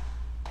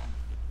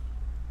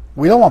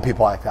 We don't want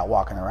people like that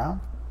walking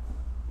around.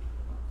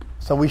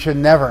 So we should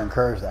never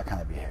encourage that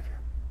kind of behavior.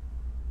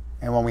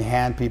 And when we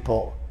hand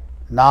people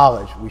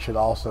knowledge, we should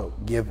also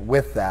give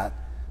with that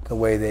the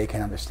way they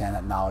can understand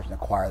that knowledge and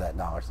acquire that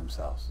knowledge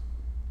themselves.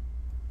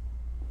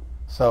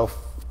 So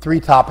 3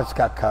 topics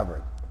got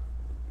covered.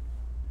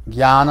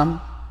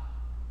 Jnanam,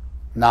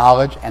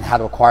 knowledge and how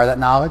to acquire that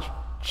knowledge.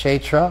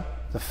 Kshetra,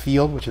 the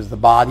field, which is the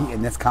body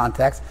in this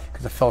context,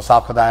 because of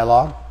philosophical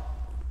dialogue.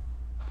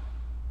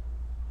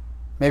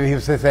 Maybe he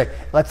was going to say,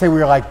 let's say we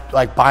were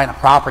like buying a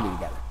property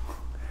together.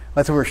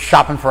 Let's say we were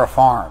shopping for a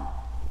farm.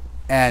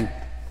 And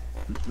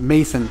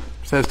Mason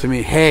says to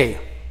me, hey,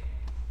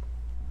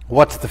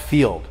 what's the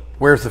field?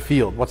 Where's the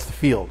field? What's the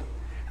field?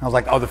 And I was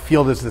like, oh, the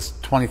field is this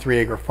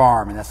 23-acre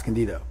farm in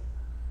Escondido.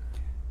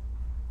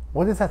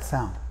 What does that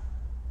sound?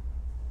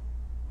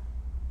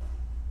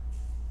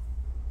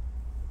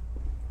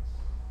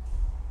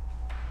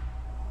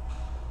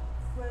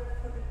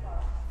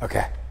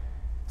 Okay.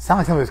 Sound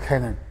like somebody was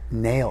cutting their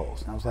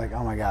nails. And I was like,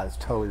 oh my God, it's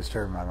totally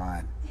disturbing my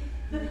mind.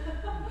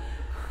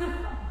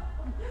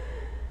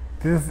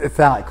 It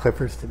sounded like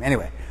clippers to me.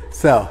 Anyway,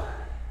 so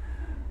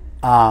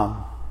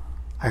I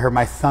heard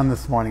my son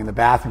this morning in the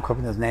bathroom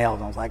clipping his nails,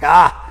 and I was like,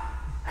 I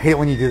hate it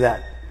when you do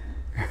that.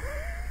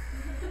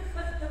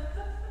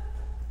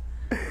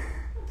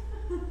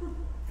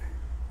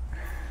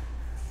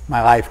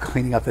 My life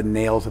cleaning up the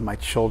nails of my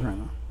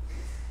children.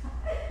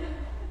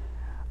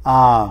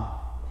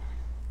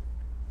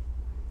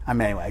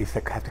 Anyway, I used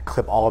to have to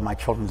clip all of my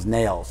children's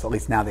nails. So at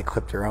least now they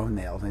clip their own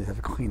nails, and they just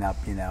have to clean up,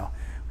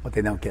 what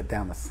they don't get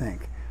down the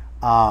sink.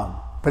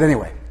 But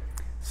anyway,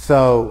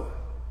 so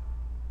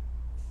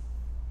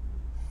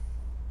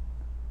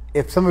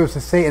if somebody was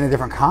to say in a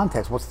different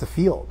context, what's the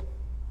field?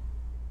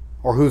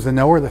 Or who's the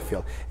knower of the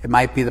field? It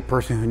might be the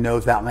person who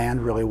knows that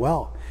land really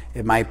well.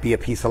 It might be a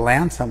piece of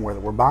land somewhere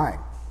that we're buying.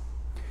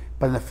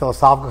 But in the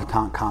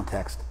philosophical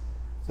context,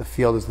 the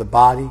field is the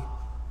body,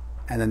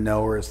 and the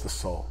knower is the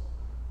soul.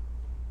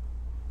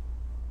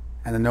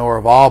 And the knower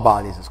of all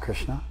bodies is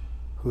Krishna,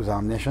 who's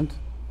omniscient,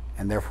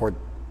 and therefore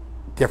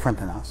different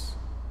than us.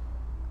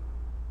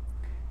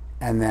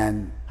 And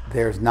then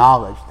there's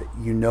knowledge that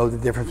you know the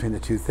difference between the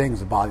two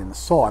things, the body and the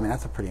soul.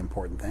 That's a pretty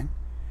important thing.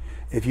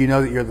 If you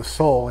know that you're the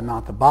soul and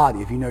not the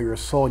body, if you know you're a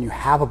soul and you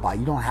have a body,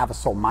 you don't have a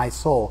soul. My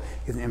soul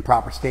is an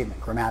improper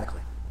statement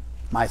grammatically.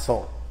 My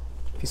soul.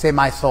 If you say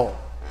my soul,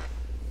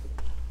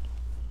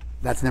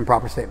 that's an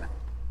improper statement.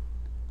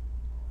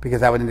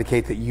 Because that would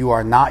indicate that you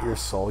are not your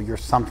soul, you're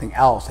something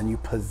else, and you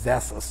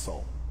possess a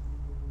soul.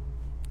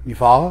 You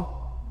follow?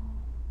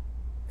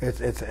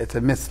 It's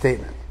a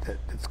misstatement.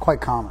 It's quite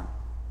common.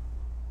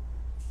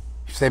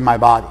 You say my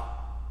body.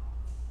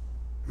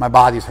 My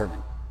body's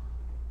hurting.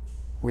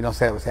 We don't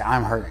say that, we say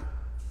I'm hurting.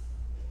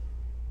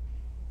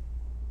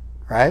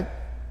 Right?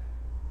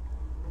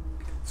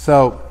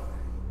 So,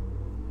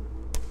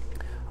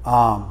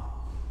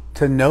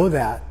 to know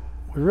that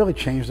would really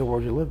change the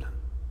world you lived in.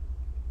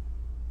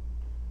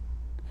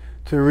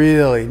 To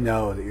really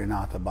know that you're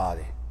not the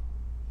body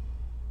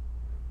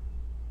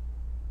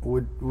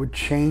would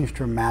change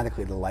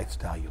dramatically the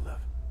lifestyle you live.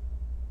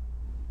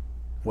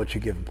 What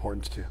you give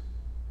importance to.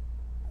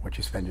 What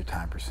you spend your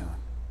time pursuing.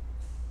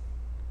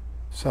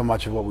 So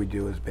much of what we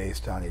do is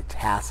based on a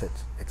tacit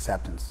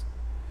acceptance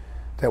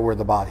that we're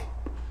the body.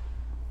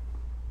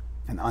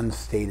 An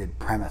unstated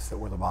premise that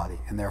we're the body.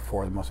 And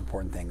therefore the most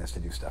important thing is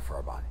to do stuff for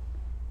our body.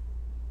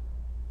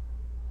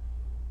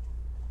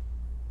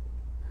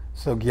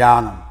 So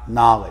jnanam,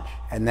 knowledge,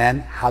 and then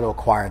how to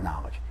acquire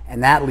knowledge.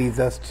 And that leads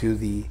us to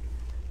the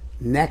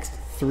next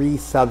 3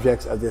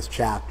 subjects of this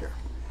chapter.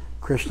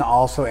 Krishna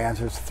also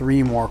answers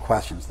 3 more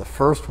questions. The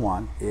first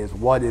one is,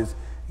 what is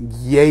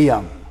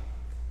jnayam?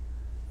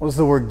 What does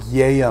the word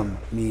jnayam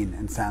mean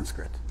in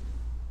Sanskrit?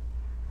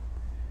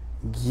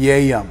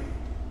 Jnayam.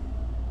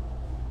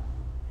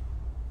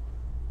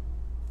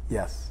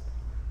 Yes?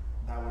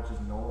 That which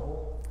is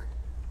knowable?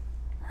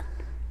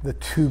 The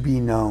to be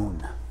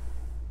known.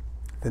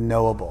 The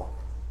knowable.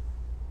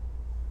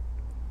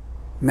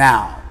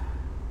 Now,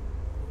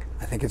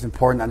 I think it's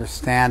important to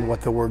understand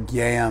what the word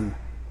jnayam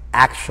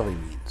actually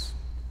means.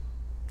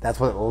 That's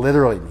what it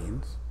literally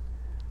means.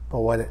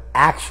 But what it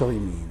actually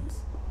means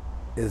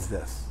is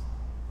this.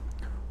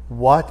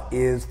 What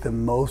is the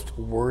most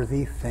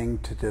worthy thing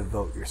to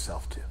devote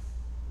yourself to?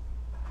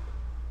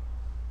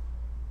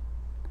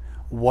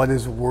 What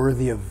is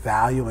worthy of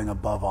valuing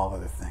above all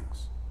other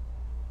things?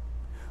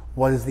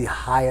 What is the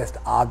highest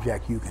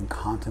object you can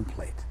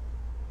contemplate?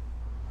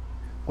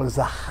 What is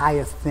the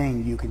highest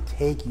thing you can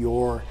take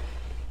your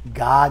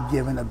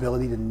God-given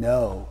ability to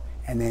know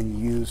and then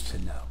use to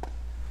know?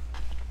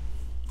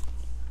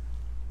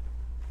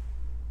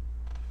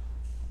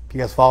 Do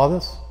you guys follow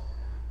this?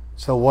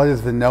 So what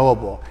is the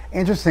knowable?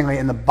 Interestingly,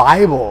 in the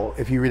Bible,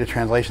 if you read a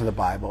translation of the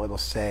Bible, it'll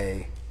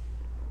say,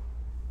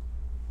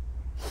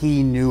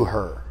 he knew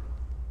her.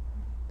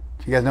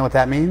 Do you guys know what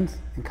that means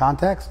in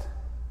context?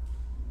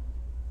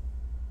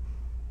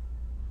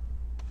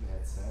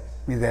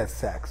 It means they had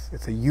sex.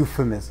 It's a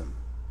euphemism.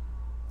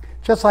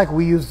 Just like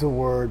we use the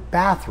word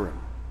bathroom.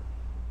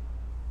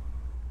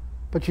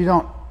 But you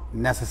don't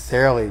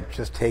necessarily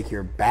just take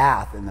your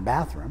bath in the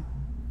bathroom.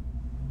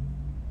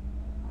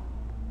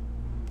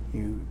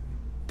 You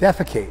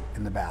defecate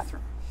in the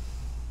bathroom.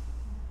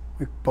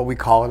 But we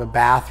call it a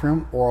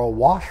bathroom or a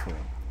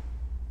washroom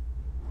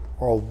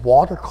or a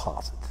water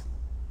closet.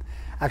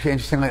 Actually,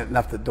 interestingly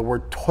enough, the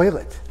word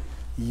toilet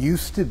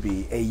used to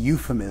be a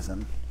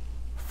euphemism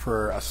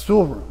for a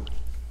stoolroom.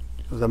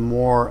 It was a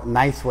more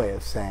nice way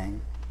of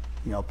saying,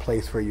 a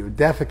place where you would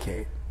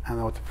defecate. I don't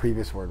know what the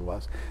previous word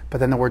was. But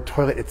then the word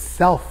toilet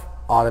itself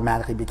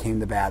automatically became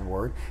the bad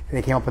word. And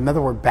they came up with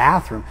another word,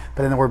 bathroom.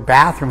 But then the word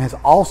bathroom has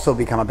also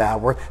become a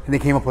bad word. And they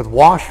came up with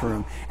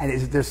washroom. And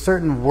there's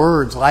certain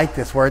words like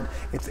this where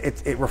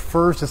it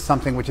refers to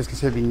something which is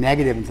considered to be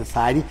negative in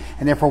society.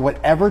 And therefore,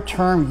 whatever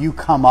term you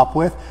come up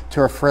with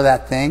to refer to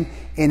that thing,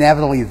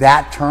 inevitably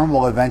that term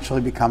will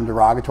eventually become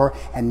derogatory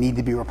and need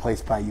to be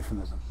replaced by a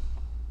euphemism.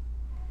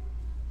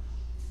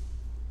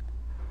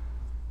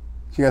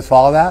 Do you guys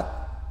follow that?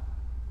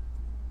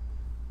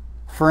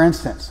 For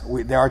instance,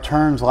 there are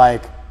terms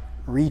like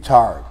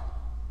retard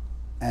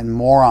and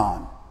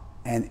moron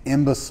and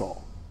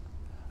imbecile.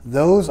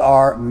 Those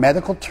are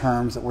medical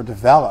terms that were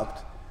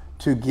developed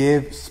to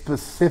give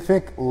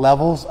specific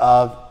levels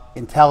of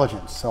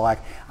intelligence. So, like,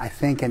 I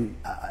think an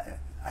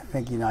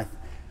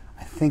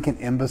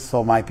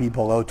imbecile might be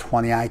below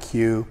 20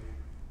 IQ,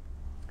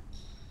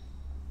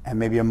 and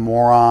maybe a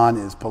moron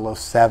is below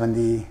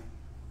 70.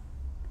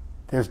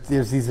 There's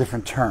these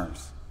different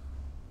terms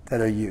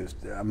that are used.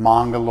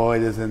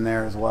 Mongoloid is in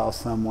there as well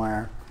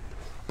somewhere.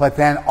 But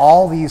then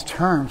all these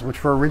terms,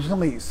 which were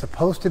originally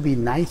supposed to be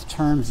nice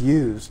terms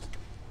used.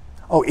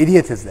 Oh,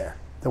 idiot is there.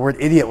 The word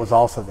idiot was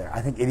also there.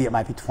 I think idiot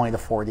might be 20 to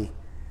 40.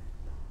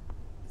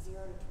 0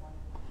 to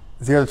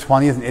 20. 0 to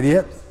 20 is an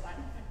idiot?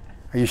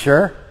 Are you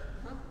sure?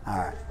 All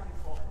right.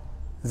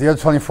 0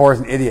 to 24 is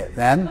an idiot.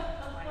 Then?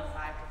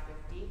 25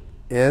 to 50.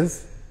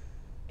 Is?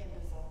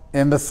 Imbecile.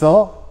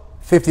 Imbecile.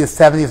 50 to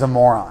 70 is a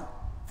moron.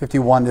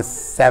 51 to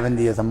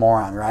 70 is a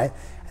moron, right?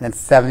 And then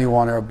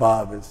 71 or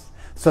above is...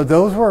 So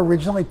those were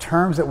originally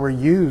terms that were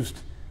used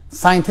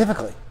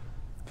scientifically.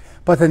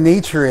 But the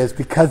nature is,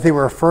 because they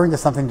were referring to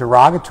something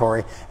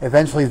derogatory,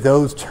 eventually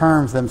those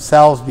terms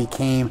themselves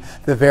became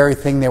the very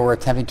thing they were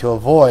attempting to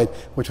avoid,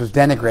 which was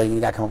denigrating. You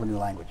got to come up with a new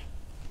language.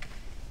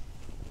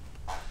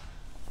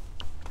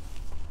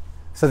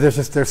 So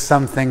there's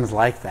some things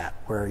like that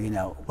where,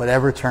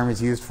 whatever term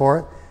is used for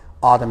it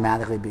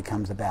automatically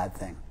becomes a bad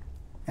thing.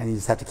 And you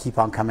just have to keep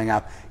on coming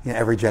up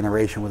every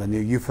generation with a new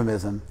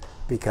euphemism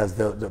because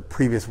the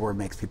previous word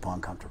makes people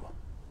uncomfortable.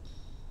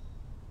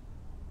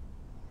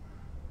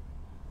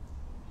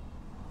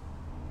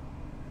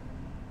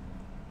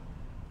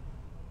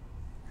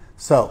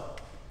 So,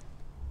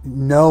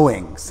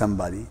 knowing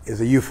somebody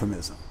is a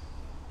euphemism.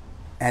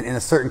 And in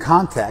a certain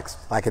context,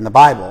 like in the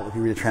Bible, if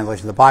you read a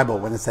translation of the Bible,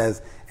 when it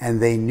says,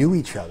 and they knew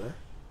each other,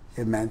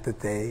 it meant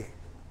that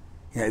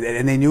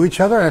and they knew each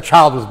other and a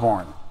child was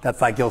born. That's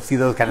like, you'll see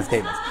those kind of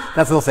statements.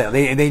 That's what they'll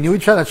say. They knew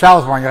each other, a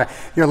child was born.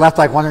 You're left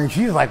like wondering,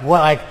 geez, like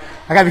what, like,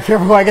 I gotta be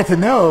careful who I get to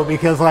know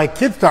because like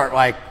kids start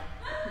like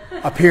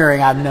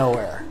appearing out of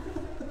nowhere.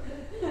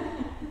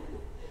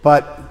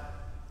 But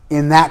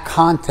in that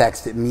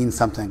context, it means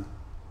something.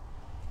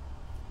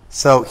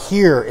 So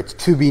here, it's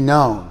to be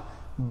known,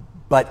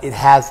 but it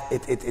has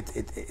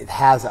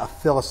a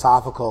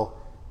philosophical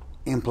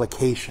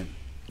implication,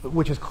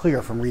 which is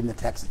clear from reading the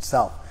text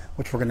itself,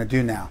 which we're going to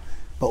do now.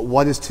 But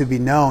what is to be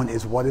known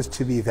is what is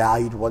to be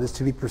valued, what is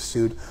to be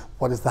pursued,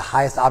 what is the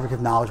highest object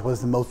of knowledge, what is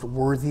the most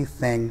worthy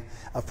thing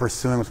of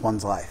pursuing with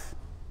one's life.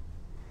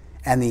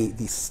 And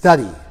the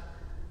study,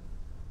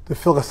 the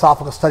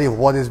philosophical study of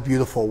what is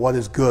beautiful, what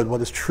is good,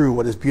 what is true,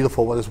 what is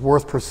beautiful, what is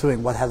worth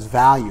pursuing, what has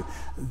value,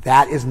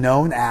 that is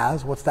known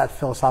as, what's that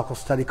philosophical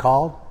study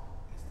called?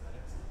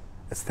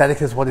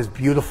 Aesthetics is what is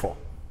beautiful,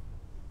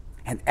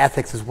 and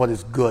ethics is what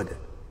is good.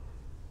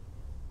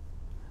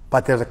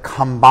 But there's a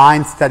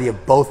combined study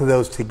of both of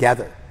those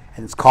together,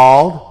 and it's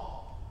called?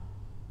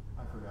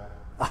 I forgot.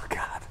 Oh,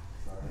 God.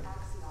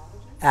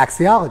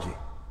 Axiology. Axiology.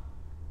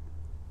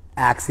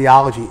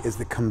 Axiology is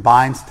the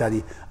combined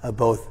study of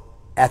both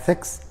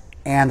ethics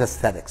and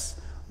aesthetics.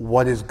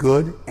 What is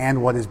good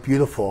and what is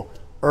beautiful,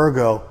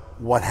 ergo,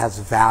 what has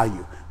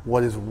value,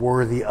 what is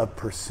worthy of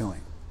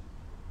pursuing.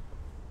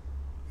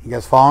 You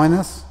guys following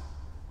this?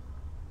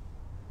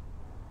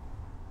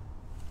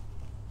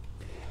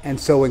 And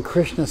so when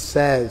Krishna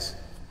says,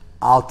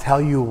 I'll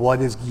tell you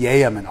what is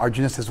Gyayam. And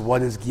Arjuna says,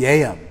 what is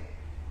Gyayam?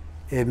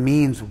 It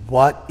means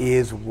what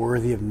is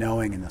worthy of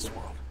knowing in this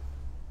world.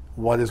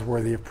 What is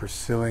worthy of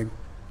pursuing?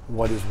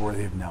 What is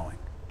worthy of knowing?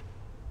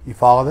 You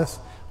follow this?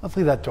 Let's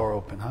leave that door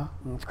open, huh?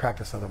 Let's crack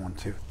this other one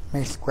too.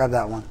 Mace, grab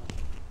that one.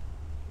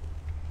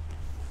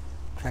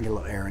 Try and get a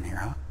little air in here,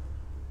 huh?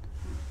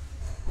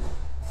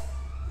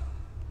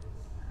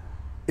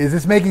 Is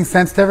this making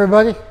sense to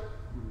everybody?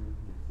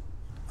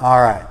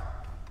 All right.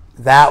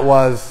 That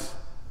was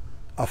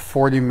a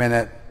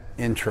 40-minute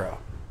intro.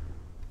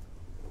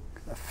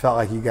 I felt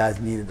like you guys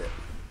needed it.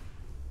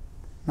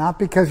 Not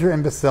because you're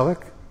imbecilic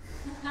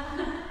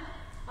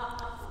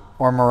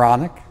or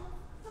moronic,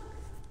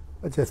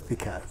 but just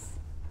because.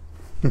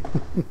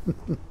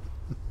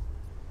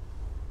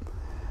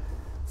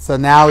 So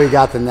now we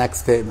got the next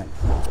statement.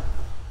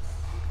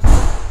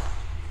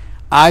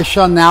 I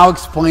shall now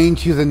explain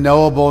to you the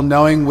knowable,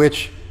 knowing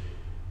which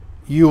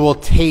you will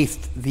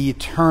taste the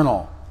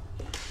eternal.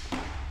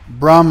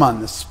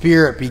 Brahman, the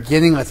spirit,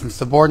 beginningless and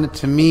subordinate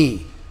to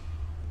me,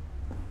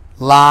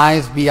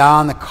 lies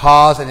beyond the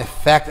cause and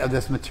effect of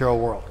this material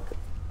world.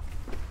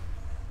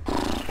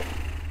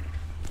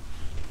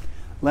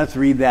 Let's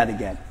read that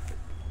again.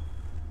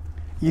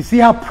 You see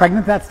how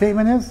pregnant that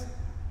statement is?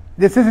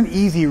 This isn't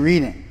easy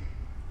reading.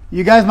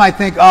 You guys might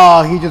think,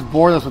 oh, he just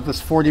bored us with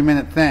this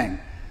 40-minute thing.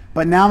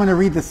 But now I'm going to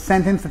read the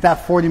sentence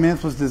that 40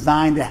 minutes was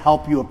designed to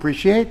help you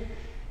appreciate,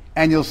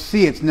 and you'll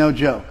see it's no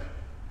joke.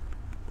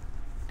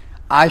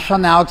 I shall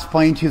now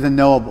explain to you the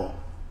knowable.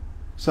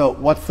 So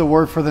what's the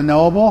word for the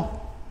knowable?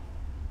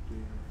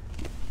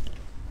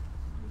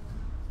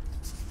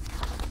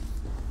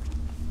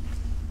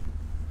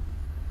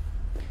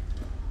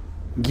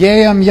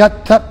 Gyayam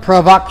yattat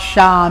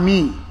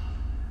pravakshami.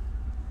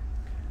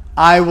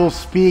 I will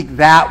speak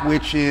that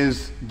which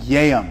is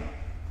gyayam.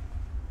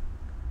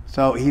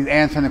 So he's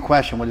answering the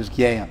question, what is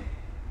gyayam?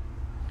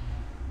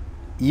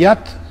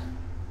 Yat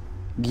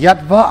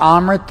gyatva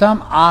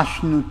amritam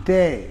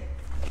ashnute.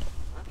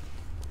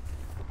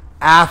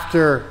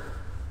 After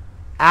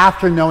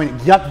knowing it.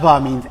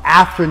 Gyatva means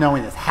after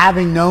knowing this,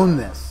 having known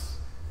this.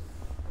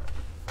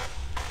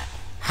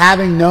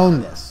 Having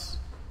known this.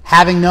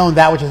 Having known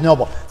that which is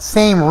knowable.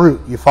 Same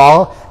root, you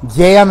follow?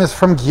 Gyayam is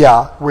from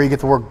gya, where you get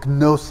the word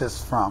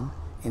gnosis from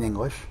in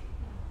English.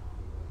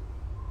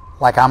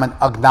 Like I'm an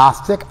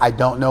agnostic, I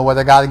don't know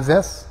whether God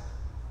exists.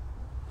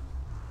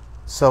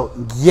 So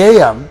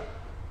gyayam,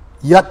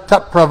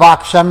 yattat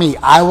pravakshami,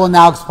 I will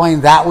now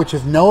explain that which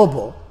is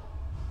knowable.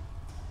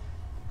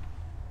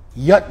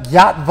 Yat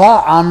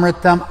yatva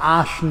amritam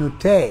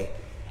ashnute,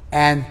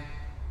 and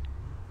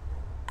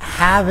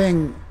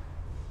having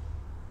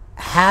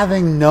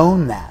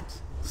known that,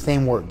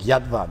 same word,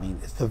 yatva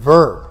means it's the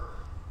verb.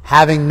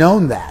 Having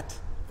known that,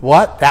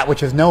 what? That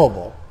which is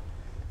knowable,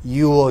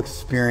 you will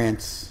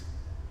experience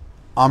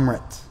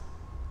amrit.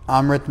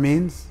 Amrit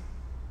means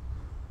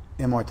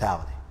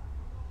immortality.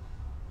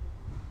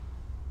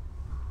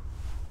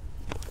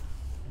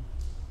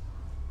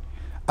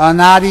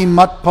 Anadi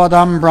mat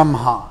padam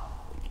brahma.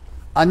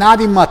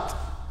 Anadi mat.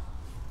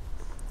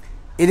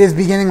 It is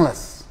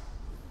beginningless.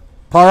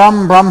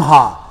 Param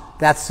Brahma.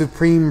 That's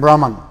supreme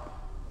Brahman.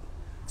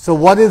 So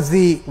what is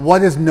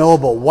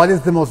knowable? What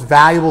is the most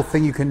valuable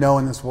thing you can know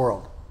in this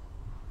world?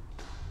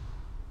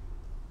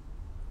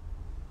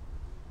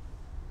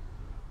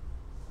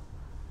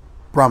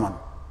 Brahman.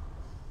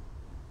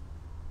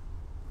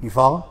 You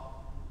follow?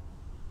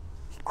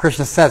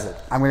 Krishna says it.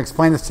 I'm going to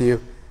explain this to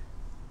you.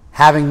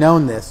 Having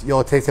known this,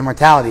 you'll taste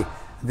immortality.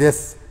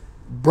 This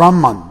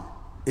Brahman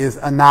is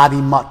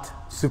Anadi Mat.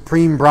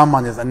 Supreme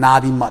Brahman is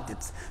Anadi Mat.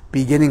 It's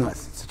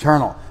beginningless. It's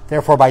eternal.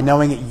 Therefore, by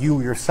knowing it,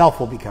 you yourself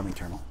will become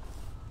eternal.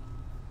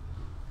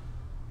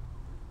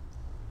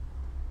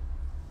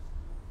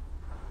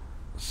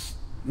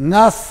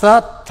 Na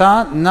sat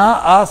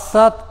na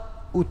asat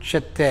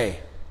uchate.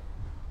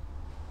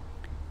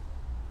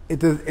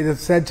 It is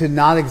said to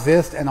not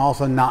exist and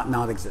also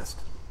not exist.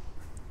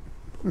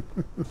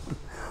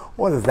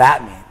 What does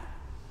that mean?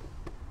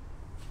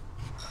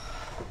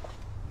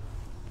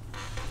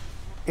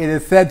 It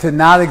is said to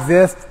not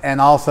exist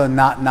and also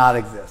not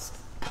exist.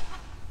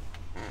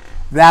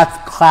 That's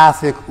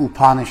classic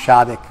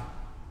Upanishadic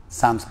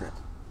Sanskrit.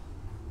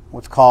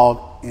 What's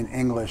called in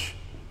English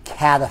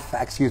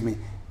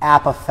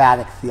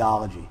apophatic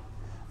theology,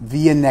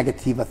 via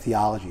negativa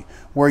theology,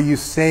 where you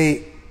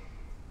say,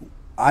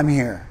 I'm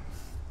here.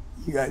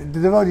 You guys, the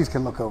devotees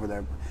can look over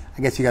there.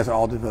 I guess you guys are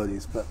all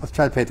devotees, but let's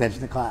try to pay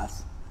attention to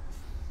class.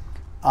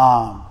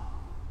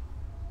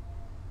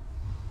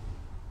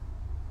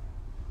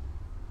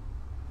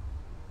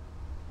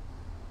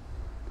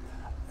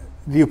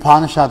 The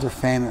Upanishads are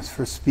famous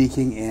for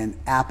speaking in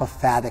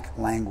apophatic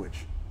language,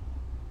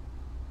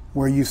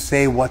 where you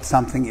say what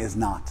something is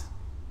not.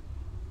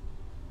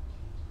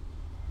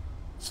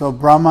 So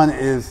Brahman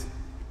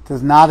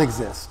does not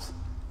exist.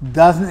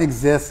 Doesn't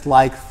exist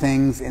like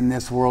things in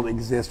this world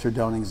exist or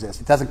don't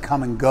exist. It doesn't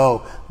come and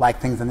go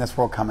like things in this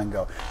world come and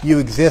go. You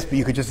exist, but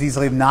you could just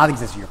easily have not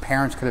existed. Your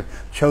parents could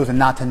have chosen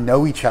not to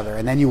know each other,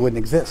 and then you wouldn't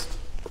exist.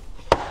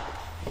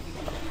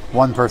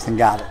 One person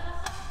got it.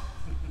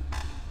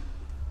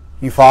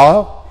 You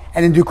follow?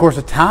 And in due course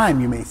of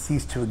time, you may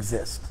cease to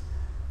exist.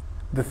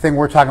 The thing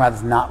we're talking about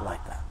is not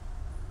like that.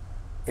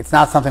 It's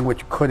not something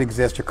which could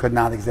exist or could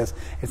not exist.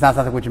 It's not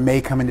something which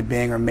may come into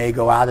being or may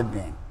go out of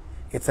being.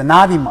 It's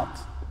anadimat.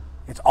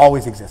 It's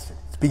always existed.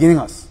 It's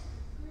beginningless.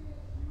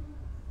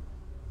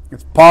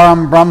 It's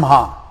Param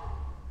Brahma.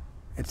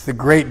 It's the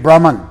great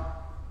Brahman.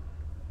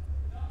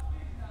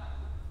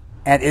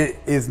 And it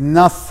is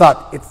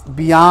nasat. It's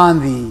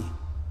beyond the...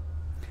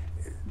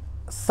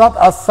 Sat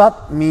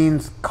asat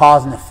means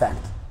cause and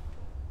effect.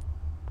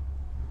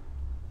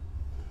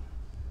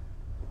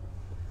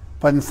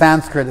 But in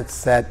Sanskrit it's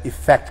said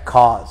effect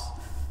cause.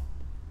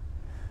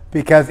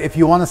 Because if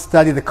you want to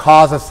study the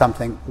cause of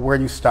something, where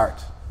do you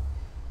start?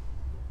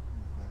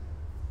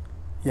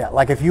 Yeah,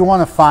 like if you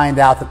want to find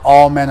out that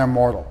all men are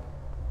mortal,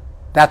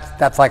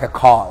 that's like a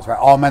cause, right?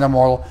 All men are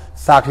mortal,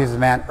 Socrates is a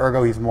man,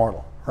 ergo he's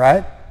mortal,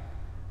 right?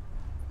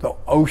 The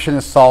ocean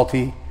is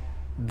salty,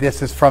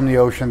 this is from the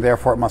ocean,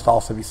 therefore it must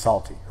also be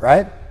salty,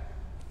 right?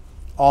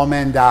 All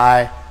men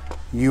die,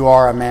 you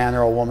are a man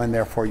or a woman,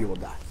 therefore you will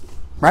die,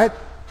 right?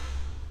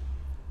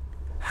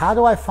 How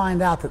do I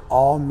find out that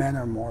all men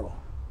are mortal?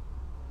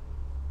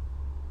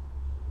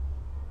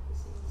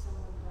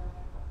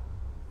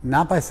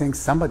 Not by seeing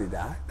somebody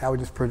die. That would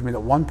just prove to me that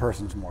one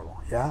person's mortal,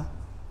 yeah?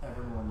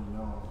 Everyone you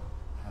know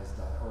has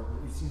died. Or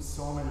we've seen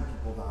so many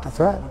people die. That's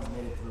right. No one's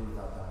made it through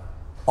without dying.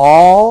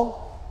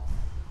 All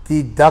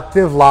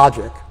deductive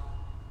logic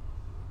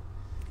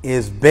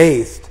is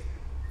based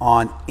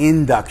on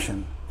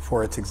induction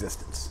for its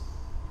existence.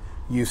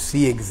 You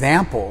see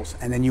examples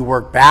and then you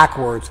work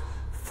backwards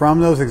from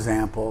those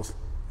examples.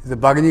 Is it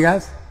bugging you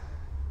guys?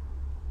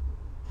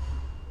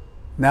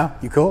 No?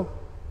 You cool?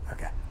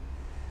 Okay.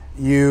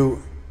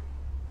 You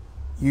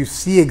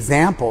see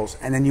examples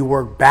and then you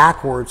work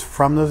backwards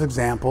from those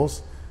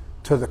examples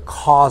to the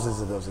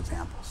causes of those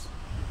examples.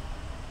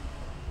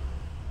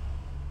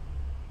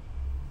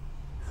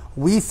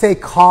 We say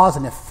cause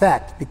and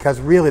effect because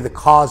really the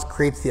cause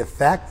creates the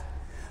effect,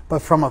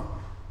 but from a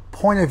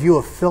point of view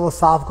of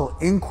philosophical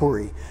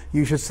inquiry,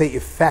 you should say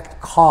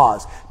effect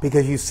cause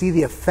because you see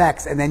the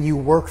effects and then you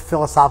work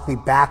philosophically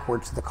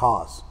backwards to the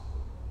cause.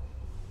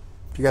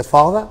 Do you guys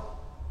follow that?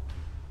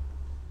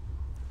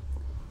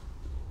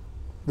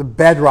 The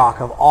bedrock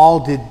of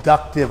all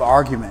deductive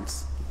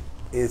arguments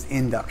is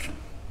induction.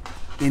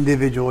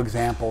 Individual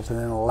examples and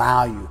then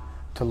allow you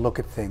to look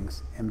at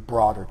things in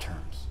broader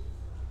terms.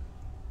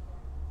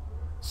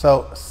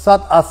 So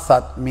sat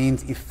asat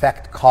means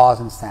effect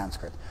cause in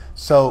Sanskrit.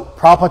 So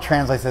Prabhupada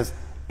translates as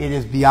it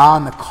is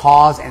beyond the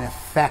cause and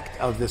effect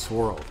of this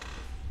world.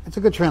 It's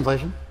a good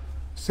translation.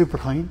 Super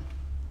clean.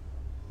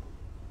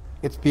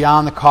 It's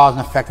beyond the cause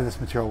and effect of this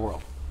material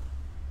world.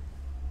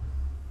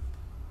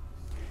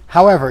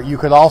 However, you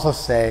could also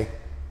say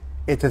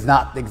it does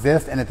not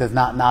exist and it does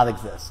not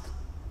exist.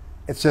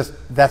 It's just,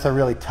 that's a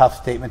really tough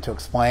statement to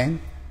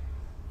explain.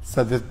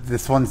 So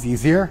this one's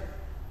easier.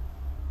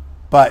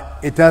 But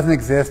it doesn't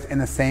exist in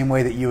the same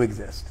way that you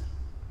exist.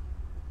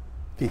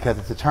 Because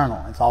it's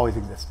eternal. It's always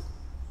existed.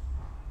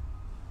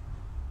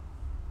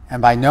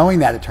 And by knowing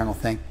that eternal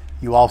thing,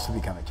 you also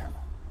become eternal.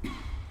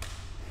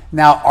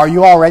 Now, are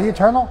you already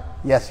eternal?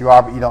 Yes, you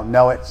are, but you don't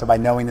know it. So by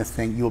knowing this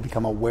thing, you will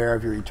become aware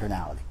of your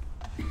eternality.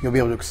 You'll be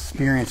able to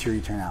experience your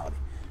eternality.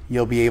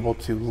 You'll be able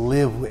to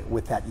live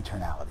with that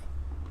eternality.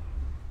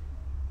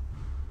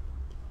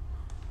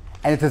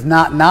 And it does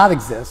not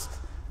exist,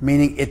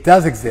 meaning it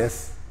does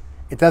exist.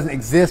 It doesn't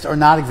exist or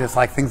not exist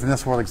like things in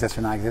this world exist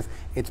or not exist.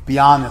 It's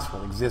beyond this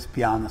world, exists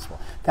beyond this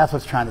world. That's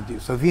what it's trying to do.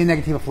 So Via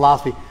Negativa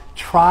philosophy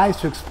tries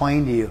to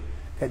explain to you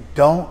that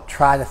don't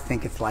try to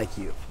think it's like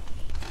you.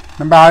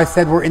 Remember how I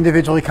said we're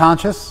individually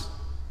conscious?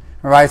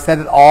 Remember I said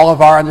that all of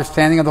our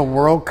understanding of the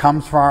world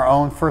comes from our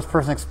own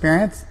first-person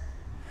experience?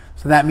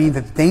 So that means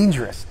it's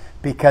dangerous,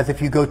 because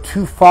if you go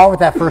too far with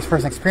that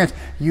first-person experience,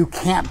 you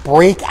can't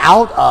break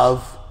out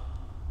of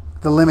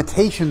the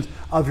limitations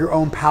of your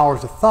own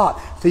powers of thought.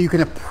 So you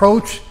can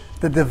approach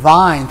the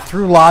divine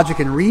through logic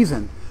and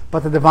reason,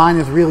 but the divine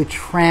is really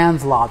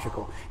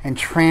trans-logical and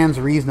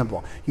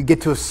trans-reasonable. You get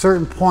to a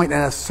certain point,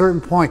 and at a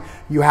certain point,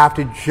 you have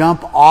to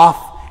jump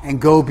off and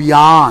go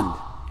beyond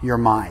your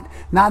mind.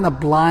 Not in a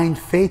blind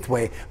faith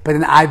way, but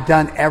in I've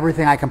done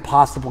everything I can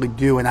possibly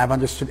do, and I've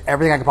understood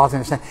everything I can possibly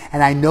understand,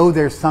 and I know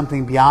there's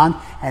something beyond,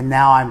 and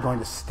now I'm going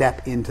to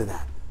step into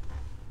that.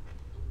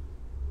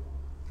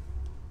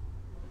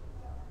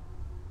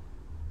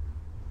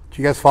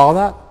 Do you guys follow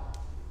that?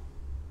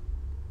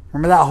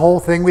 Remember that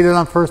whole thing we did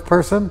on first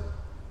person?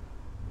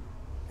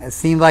 It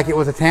seemed like it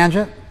was a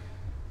tangent.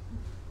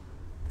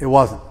 It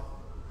wasn't.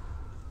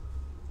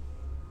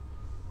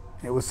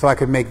 It was so I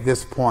could make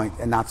this point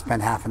and not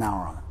spend half an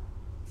hour on it.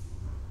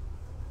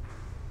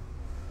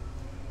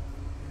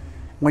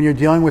 When you're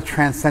dealing with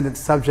transcendent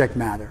subject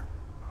matter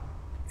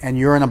and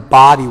you're in a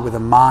body with a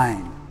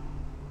mind,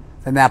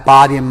 then that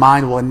body and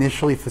mind will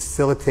initially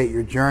facilitate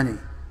your journey,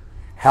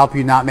 help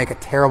you not make a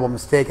terrible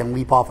mistake and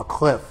leap off a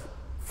cliff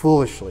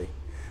foolishly.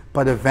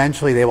 But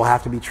eventually they will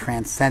have to be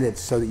transcended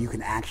so that you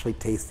can actually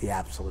taste the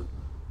absolute.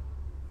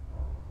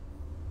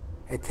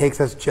 It takes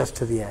us just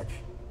to the edge.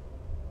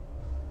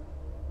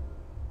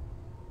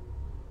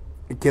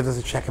 It gives us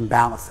a check and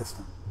balance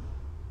system.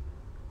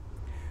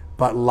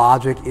 But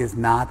logic is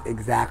not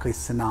exactly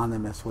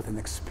synonymous with an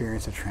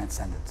experience of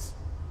transcendence.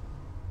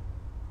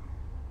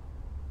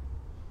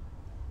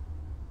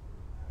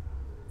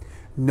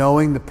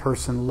 Knowing the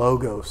person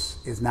logos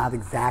is not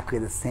exactly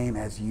the same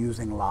as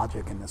using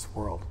logic in this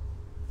world.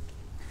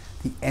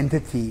 The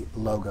entity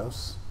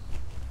logos,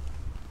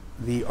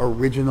 the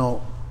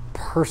original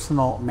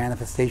personal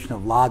manifestation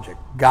of logic,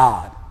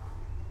 God,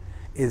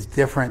 is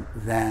different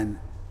than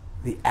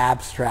the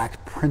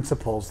abstract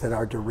principles that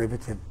are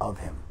derivative of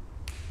him,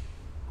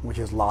 which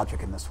is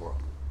logic in this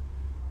world.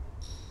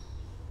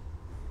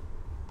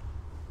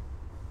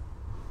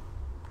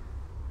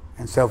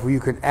 And so if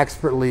you could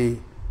expertly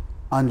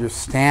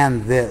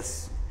understand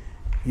this,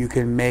 you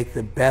can make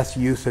the best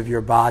use of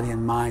your body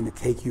and mind to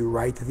take you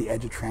right to the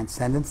edge of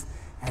transcendence,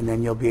 and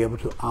then you'll be able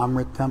to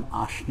amritam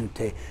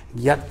ashnute.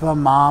 Yatva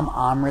mam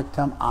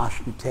amritam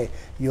ashnute.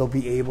 You'll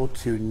be able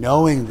to,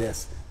 knowing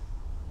this,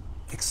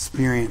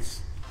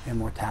 experience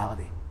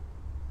immortality.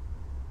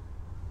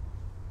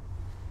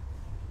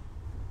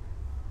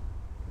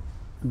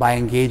 By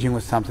engaging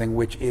with something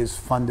which is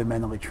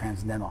fundamentally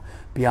transcendental,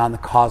 beyond the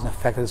cause and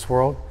effect of this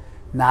world,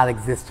 not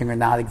existing or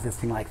not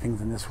existing like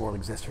things in this world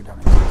exist or don't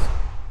exist.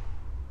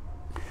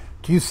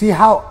 Do you see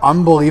how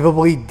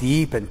unbelievably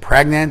deep and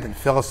pregnant and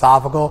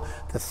philosophical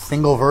the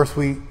single verse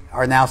we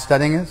are now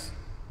studying is?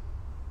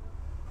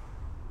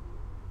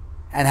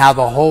 And how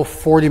the whole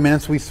 40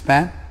 minutes we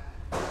spent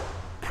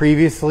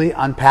previously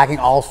unpacking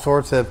all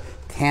sorts of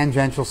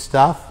tangential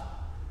stuff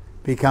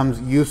becomes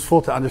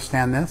useful to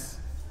understand this?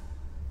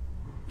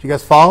 Do you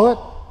guys follow it?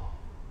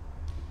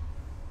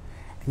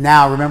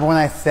 Now, remember when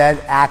I said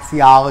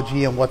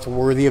axiology and what's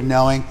worthy of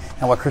knowing,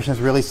 and what Krishna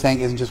is really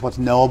saying isn't just what's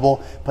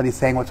knowable, but he's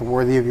saying what's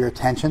worthy of your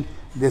attention?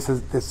 This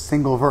is this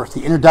single verse.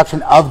 The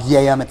introduction of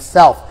Gyayam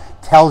itself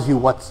tells you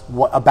what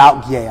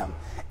about Gyayam.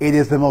 It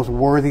is the most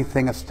worthy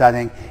thing of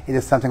studying. It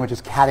is something which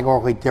is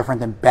categorically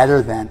different and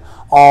better than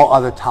all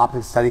other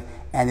topics of study,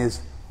 and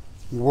is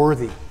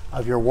worthy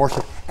of your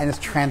worship, and is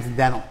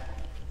transcendental.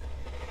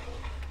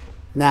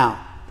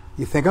 Now,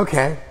 you think,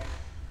 okay,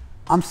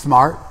 I'm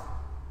smart,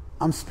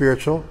 I'm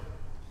spiritual,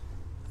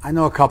 I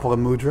know a couple of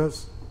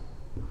mudras,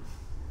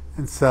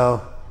 and so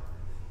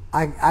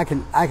I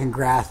can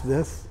grasp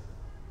this.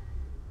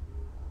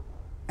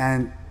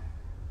 And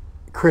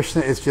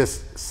Krishna is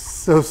just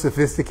so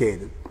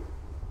sophisticated.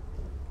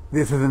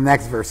 This is the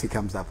next verse he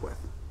comes up with.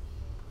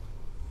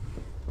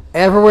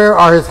 Everywhere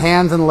are his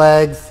hands and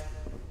legs,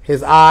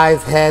 his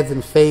eyes, heads,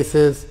 and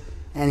faces,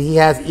 and he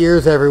has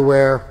ears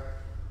everywhere.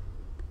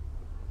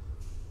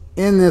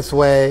 In this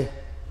way,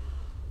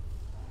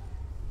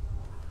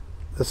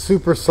 the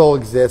super soul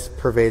exists,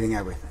 pervading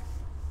everything.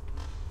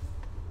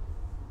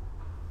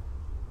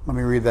 Let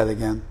me read that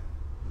again.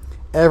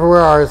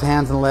 Everywhere are his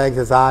hands and legs,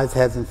 his eyes,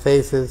 heads, and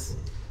faces,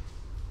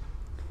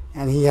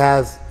 and he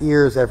has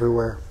ears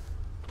everywhere.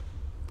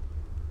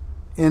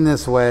 In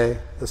this way,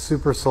 the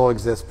super soul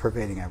exists,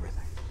 pervading everything.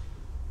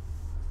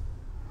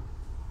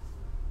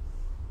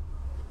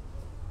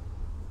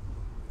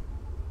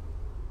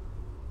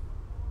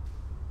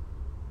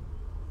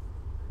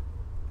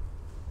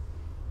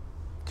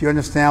 Do you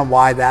understand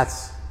why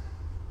that's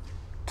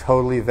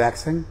totally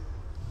vexing?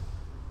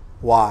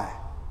 Why?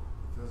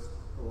 Because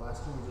the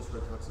last one we just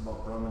read talks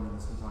about Brahman, and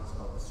this one talks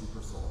about the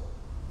super soul.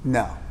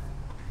 No.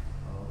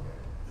 Oh,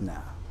 okay. No.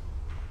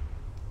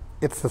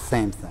 It's the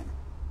same thing.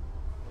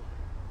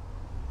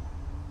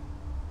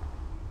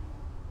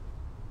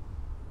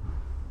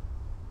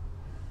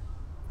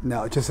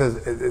 No, it just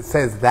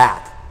says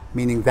that,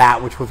 meaning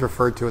that which was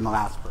referred to in the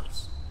last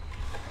verse.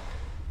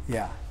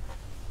 Yeah.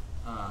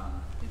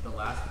 The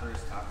last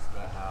verse talks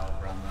about how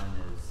Brahman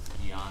is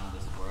beyond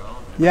this world.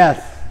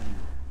 Yes.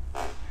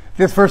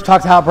 This verse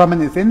talks how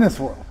Brahman is in this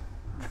world.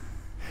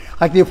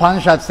 Like the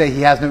Upanishads say,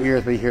 he has no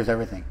ears, but he hears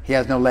everything. He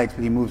has no legs,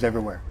 but he moves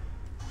everywhere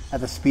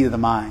at the speed of the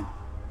mind.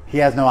 He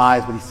has no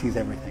eyes, but he sees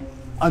everything.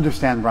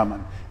 Understand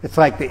Brahman. It's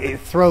like it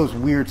throws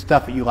weird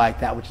stuff at you like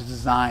that, which is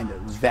designed to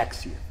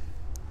vex you.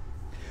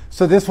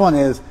 So this one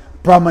is,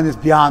 Brahman is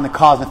beyond the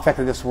cause and effect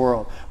of this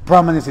world.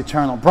 Brahman is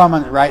eternal.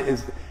 Brahman, right,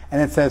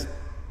 and it says,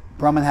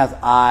 Brahman has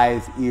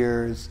eyes,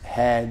 ears,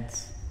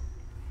 heads,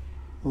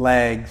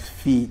 legs,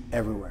 feet,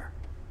 everywhere.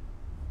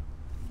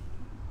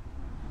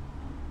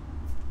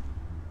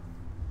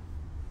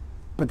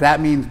 But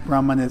that means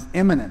Brahman is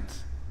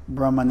immanent.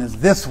 Brahman is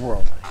this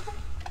world.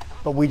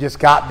 But we just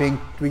got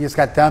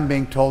done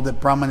being told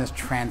that Brahman is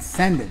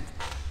transcendent.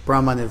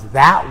 Brahman is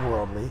that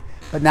worldly.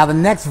 But now the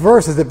next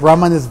verse is that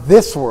Brahman is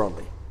this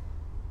worldly.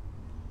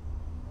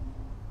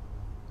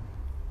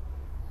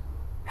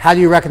 How do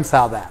you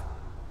reconcile that?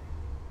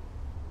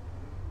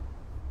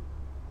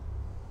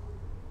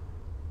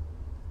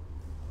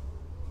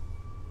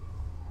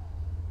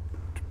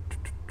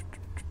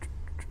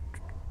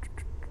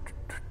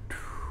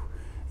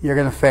 You're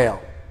going to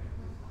fail.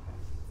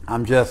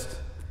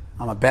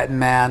 I'm a betting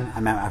man.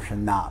 I'm actually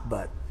not,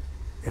 but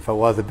if I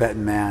was a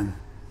betting man,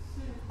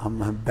 I'm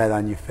going to bet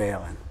on you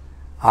failing.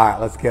 All right,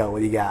 let's go. What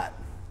do you got?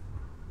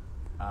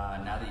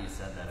 Now that you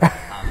said that, my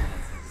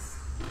confidence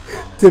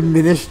is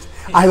Diminished.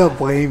 I don't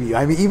blame you.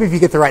 I mean, even if you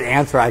get the right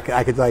answer, I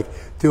could like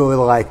do a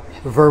little like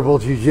verbal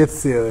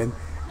jujitsu, and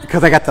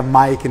because I got the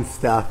mic and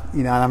stuff,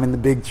 you know, and I'm in the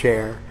big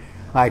chair,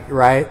 like,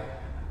 right?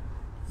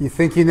 You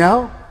think you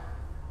know?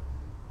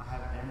 I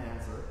have an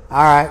answer.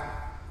 All right.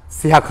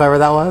 See how clever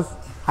that was?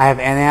 I have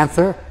an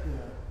answer. Yeah.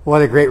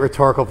 What a great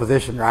rhetorical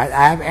position, right?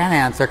 I have an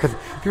answer, because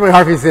it's really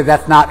hard for you to say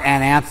that's not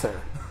an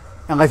answer,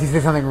 unless you say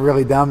something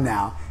really dumb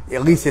now.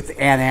 At least it's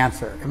an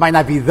answer. It might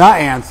not be the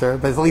answer,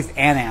 but it's at least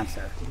an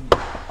answer.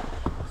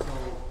 So,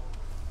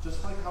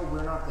 just like how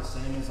we're not the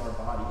same as our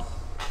bodies,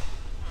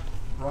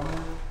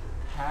 Brahman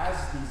has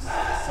these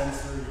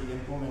sensory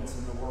implements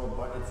in the world,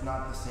 but it's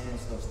not the same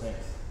as those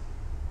things.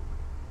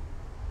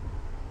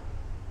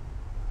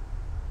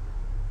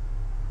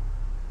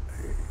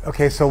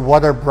 Okay, so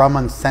what are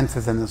Brahman's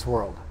senses in this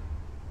world?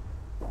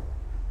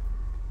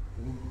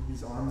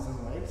 These arms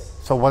and legs,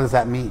 So what does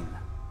that mean?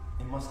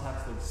 it must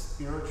have like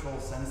spiritual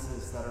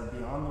senses that are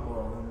beyond the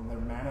world, and they're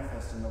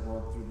manifest in the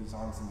world through these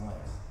arms and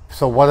legs.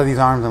 So what are these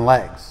arms and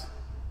legs?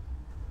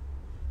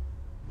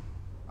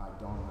 I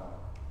don't know.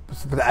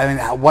 But I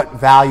mean, what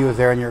value is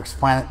there in your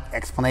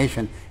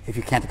explanation if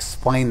you can't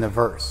explain the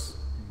verse?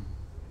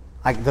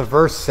 Like the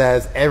verse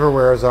says,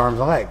 everywhere is arms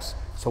and legs.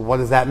 So what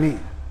does that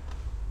mean?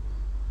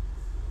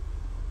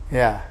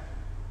 Yeah.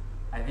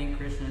 I think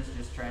Krishna is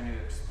just trying to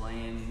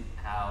explain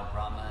how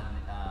Brahman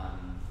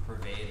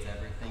pervades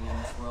everything in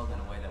this world in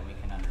a way that we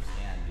can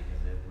understand,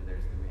 because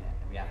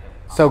we have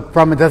to. So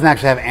Brahman doesn't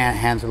actually have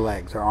hands or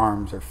legs or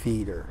arms or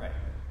feet or Right.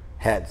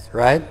 heads,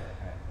 right?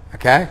 Right.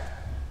 Okay?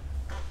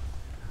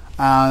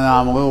 I don't know,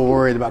 I'm a little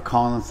worried about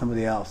calling on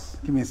somebody else.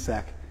 Give me a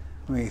sec.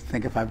 Let me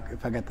think if I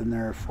got the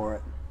nerve for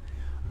it.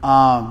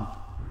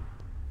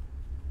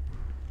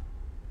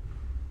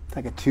 It's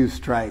like a 2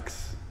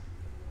 strikes.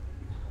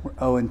 We're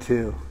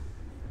 0-2.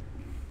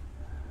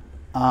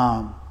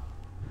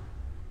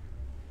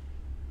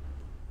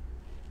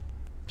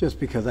 Just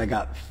because I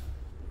got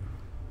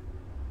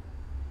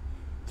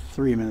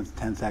 3 minutes,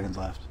 10 seconds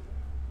left.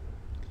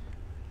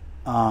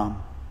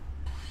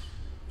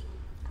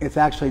 It's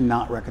actually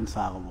not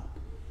reconcilable.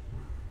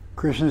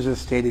 Krishna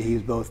just stated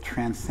he's both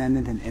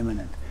transcendent and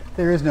immanent.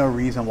 There is no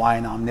reason why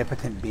an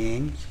omnipotent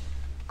being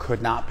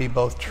could not be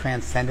both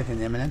transcendent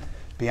and immanent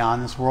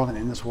beyond this world and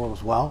in this world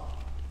as well.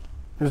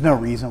 There's no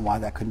reason why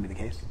that couldn't be the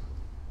case.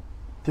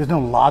 There's no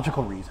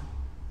logical reason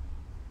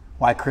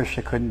why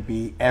Krishna couldn't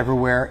be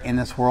everywhere in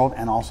this world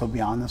and also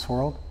beyond this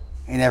world,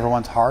 in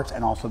everyone's hearts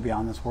and also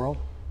beyond this world,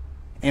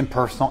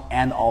 impersonal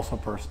and also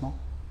personal.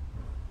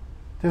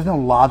 There's no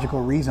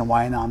logical reason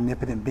why an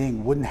omnipotent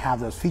being wouldn't have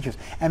those features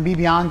and be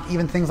beyond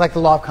even things like the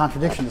law of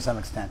contradiction to some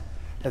extent.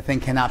 The thing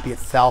cannot be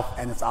itself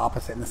and its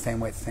opposite in the same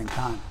way at the same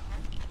time.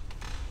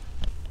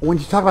 When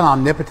you talk about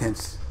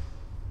omnipotence,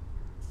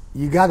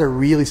 you got to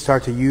really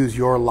start to use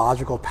your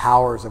logical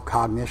powers of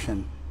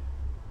cognition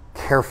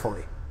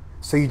carefully,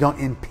 so you don't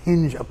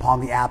impinge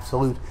upon the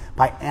absolute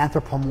by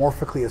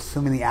anthropomorphically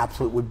assuming the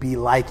absolute would be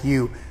like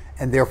you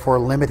and therefore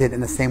limited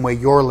in the same way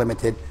you're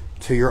limited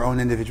to your own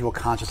individual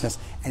consciousness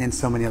and in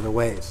so many other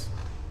ways.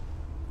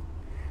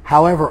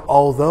 However,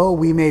 although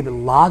we may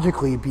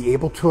logically be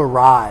able to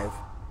arrive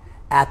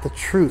at the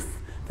truth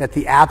that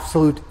the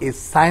absolute is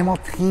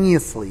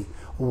simultaneously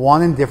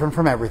one and different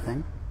from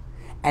everything,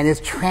 and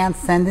is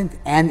transcendent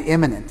and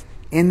immanent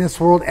in this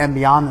world and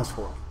beyond this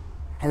world,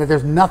 and that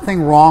there's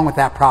nothing wrong with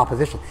that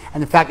proposition.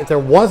 And in fact, if there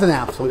was an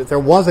absolute, if there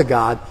was a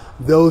God,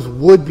 those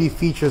would be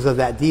features of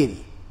that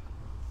deity.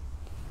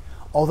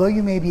 Although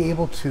you may be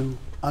able to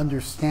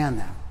understand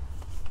that,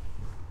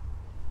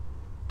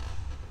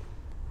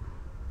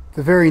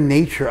 the very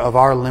nature of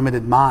our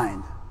limited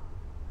mind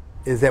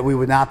is that we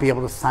would not be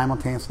able to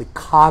simultaneously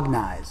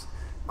cognize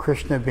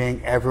Krishna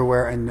being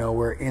everywhere and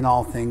nowhere, in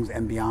all things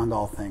and beyond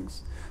all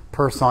things,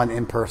 personal and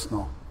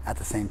impersonal at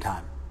the same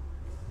time.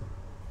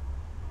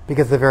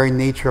 Because the very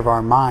nature of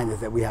our mind is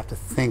that we have to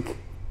think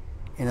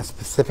in a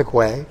specific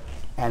way,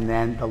 and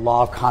then the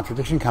law of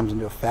contradiction comes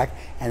into effect,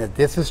 and if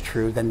this is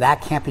true, then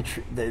that can't be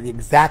true. The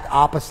exact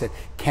opposite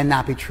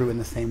cannot be true in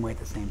the same way at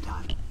the same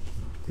time.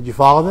 Did you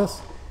follow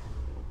this?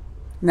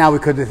 Now we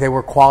could say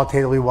we're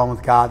qualitatively one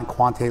with God and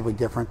quantitatively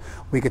different.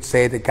 We could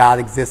say that God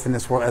exists in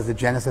this world as the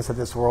genesis of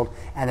this world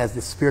and as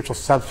the spiritual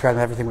substrate of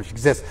everything which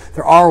exists.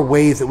 There are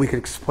ways that we could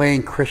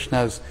explain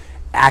Krishna's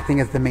acting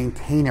as the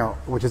maintainer,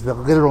 which is the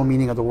literal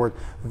meaning of the word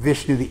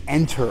Vishnu, the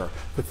enterer,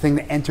 the thing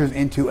that enters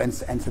into and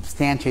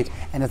substantiates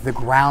and is the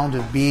ground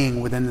of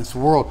being within this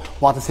world,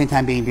 while at the same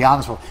time being beyond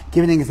this world.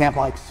 Give an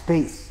example like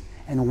space,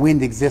 and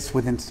wind exists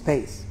within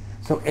space.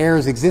 So air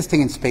is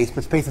existing in space,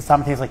 but space is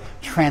simultaneously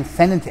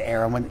transcendent to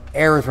air, and when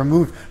air is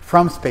removed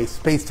from space,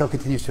 space still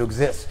continues to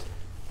exist.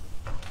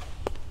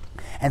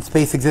 And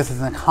space exists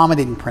as an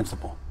accommodating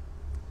principle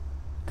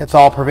that's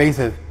all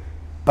pervasive.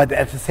 But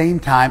at the same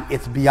time,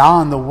 it's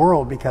beyond the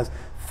world, because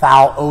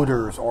foul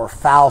odors or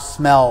foul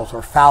smells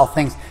or foul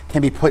things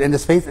can be put into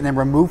space and then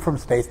removed from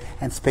space,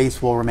 and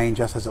space will remain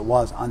just as it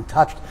was,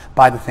 untouched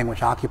by the thing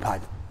which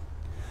occupied it.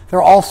 There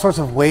are all sorts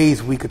of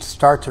ways we could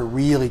start to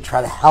really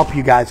try to help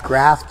you guys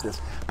grasp this,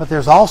 but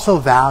there's also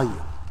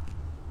value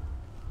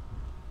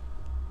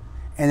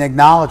in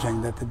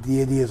acknowledging that the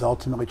deity is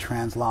ultimately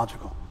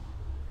translogical.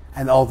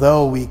 And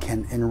although we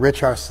can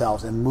enrich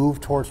ourselves and move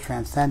towards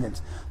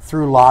transcendence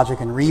through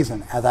logic and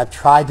reason, as I've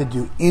tried to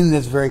do in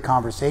this very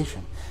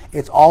conversation,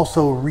 it's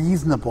also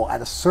reasonable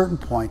at a certain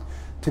point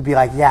to be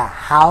like, yeah,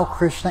 how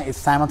Krishna is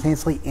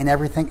simultaneously in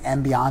everything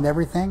and beyond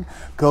everything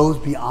goes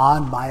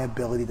beyond my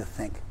ability to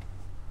think.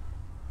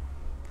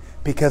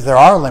 Because there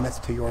are limits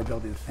to your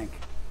ability to think.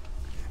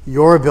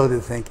 Your ability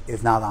to think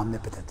is not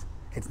omnipotent.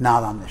 It's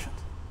not omniscient.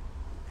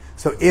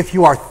 So if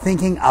you are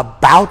thinking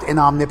about an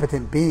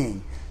omnipotent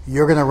being,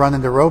 you're going to run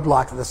into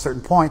roadblocks at a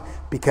certain point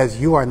because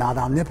you are not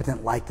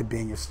omnipotent like the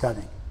being you're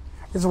studying.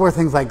 This is where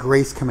things like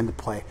grace come into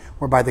play,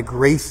 where by the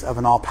grace of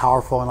an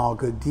all-powerful and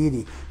all-good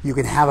deity, you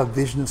can have a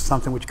vision of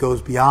something which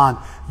goes beyond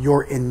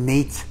your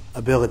innate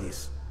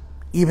abilities,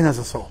 even as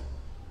a soul.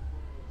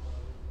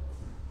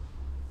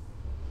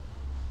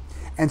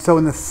 And so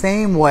in the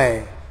same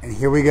way, and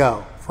here we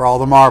go, for all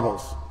the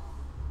marbles,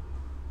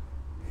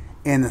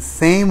 in the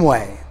same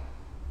way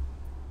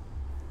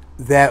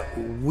that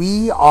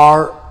we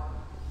are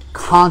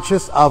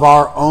conscious of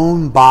our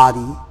own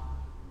body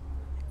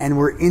and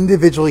we're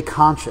individually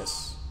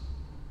conscious,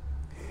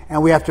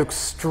 and we have to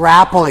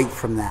extrapolate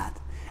from that,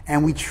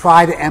 and we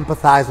try to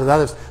empathize with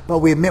others, but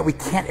we admit we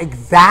can't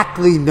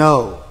exactly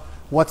know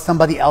what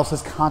somebody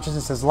else's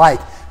consciousness is like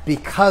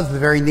because the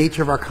very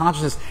nature of our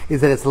consciousness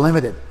is that it's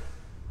limited.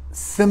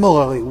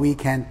 Similarly, we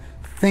can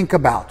think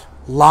about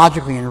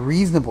logically and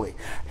reasonably,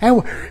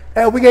 and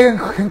we can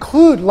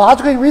conclude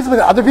logically and reasonably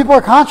that other people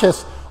are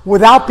conscious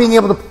without being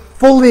able to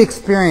fully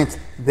experience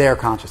their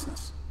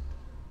consciousness.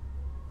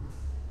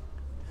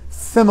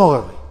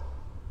 Similarly,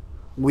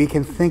 we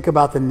can think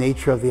about the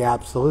nature of the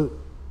Absolute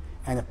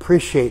and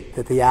appreciate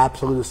that the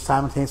Absolute is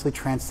simultaneously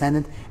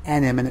transcendent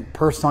and immanent,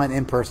 personal and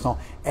impersonal,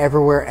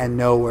 everywhere and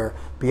nowhere,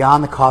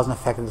 beyond the cause and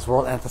effect of this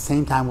world, and at the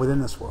same time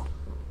within this world,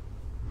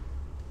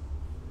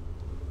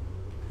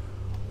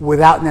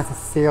 without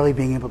necessarily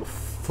being able to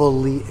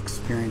fully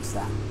experience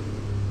that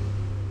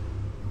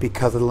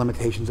because of the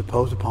limitations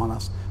imposed upon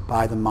us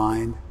by the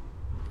mind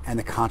and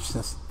the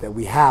consciousness that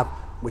we have,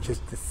 which is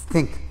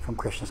distinct from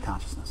Krishna's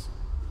consciousness.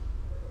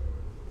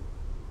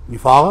 You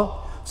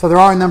follow? So there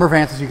are a number of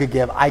answers you could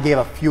give. I gave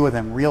a few of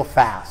them real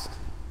fast,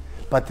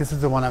 but this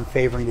is the one I'm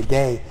favoring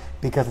today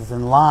because it's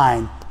in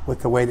line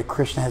with the way that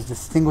Krishna has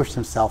distinguished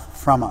himself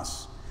from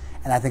us.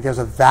 And I think there's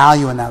a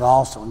value in that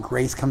also, and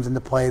grace comes into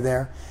play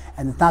there.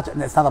 And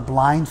it's not a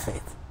blind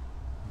faith.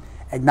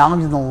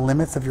 Acknowledging the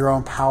limits of your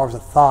own powers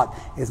of thought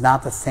is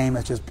not the same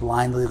as just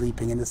blindly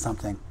leaping into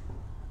something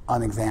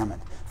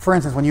unexamined. For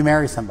instance, when you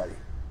marry somebody,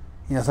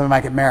 somebody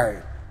might get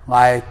married,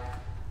 like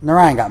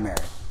Narayan got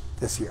married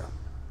this year.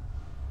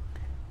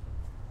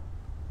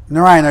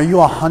 Narayan, are you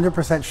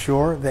 100%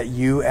 sure that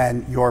you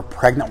and your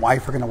pregnant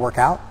wife are going to work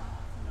out?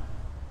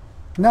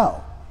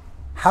 No.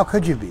 How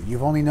could you be?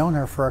 You've only known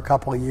her for a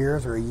couple of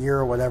years or a year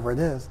or whatever it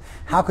is.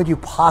 How could you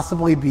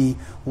possibly be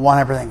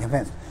 100%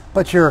 convinced?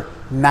 But you're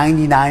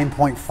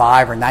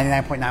 99.5 or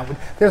 99.9.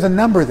 There's a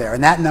number there,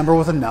 and that number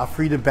was enough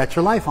for you to bet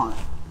your life on it.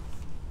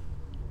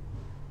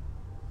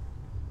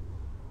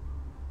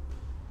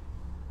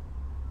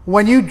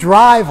 When you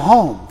drive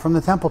home from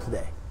the temple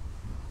today,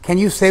 can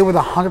you say with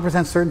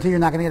 100% certainty you're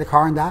not going to get a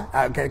car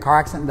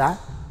accident and die?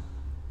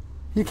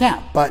 You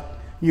can't, but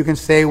you can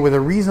say with a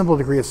reasonable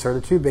degree of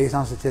certitude based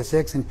on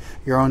statistics and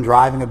your own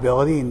driving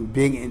ability and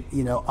being,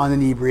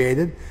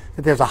 uninebriated,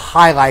 that there's a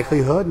high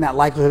likelihood, and that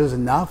likelihood is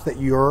enough that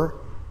you're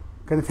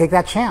going to take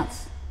that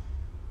chance.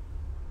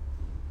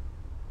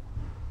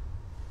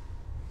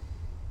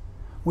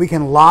 We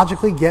can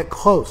logically get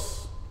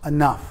close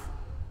enough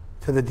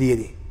to the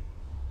deity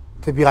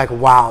to be like,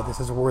 wow, this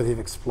is worthy of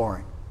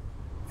exploring.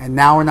 And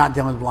now we're not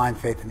dealing with blind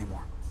faith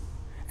anymore.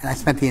 And I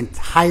spent the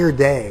entire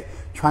day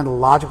trying to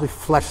logically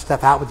flesh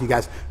stuff out with you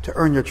guys to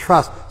earn your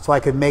trust so I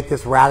could make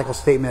this radical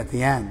statement at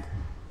the end.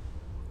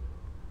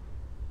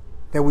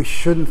 That we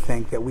shouldn't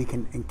think that we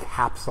can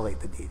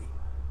encapsulate the deity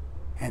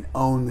and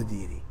own the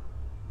deity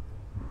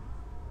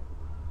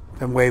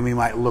the way we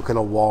might look at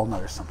a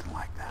walnut or something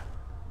like that.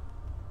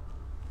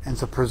 And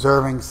so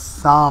preserving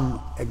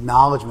some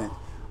acknowledgement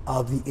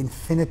of the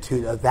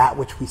infinitude of that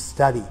which we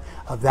study,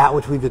 of that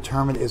which we've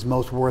determined is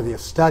most worthy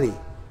of study,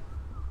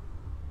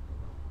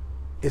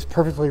 is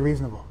perfectly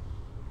reasonable.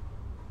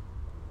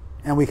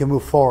 And we can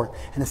move forward.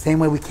 In the same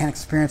way we can't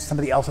experience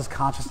somebody else's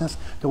consciousness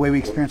the way we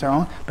experience our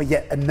own, but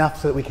yet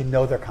enough so that we can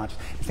know their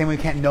consciousness. The same way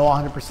we can't know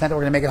 100% that we're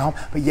going to make it home,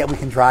 but yet we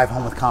can drive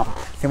home with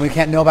confidence. The same way we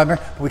can't know about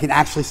marriage, but we can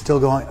actually still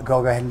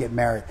go ahead and get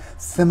married.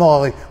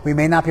 Similarly, we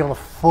may not be able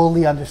to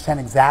fully understand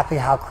exactly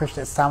how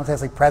Krishna is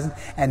simultaneously present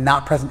and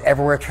not present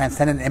everywhere,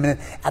 transcendent and immanent,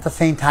 at the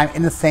same time,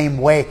 in the same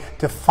way,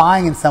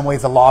 defying in some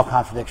ways the law of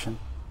contradiction.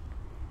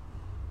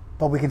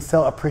 but we can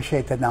still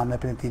appreciate that an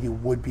omnipotent deity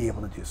would be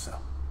able to do so,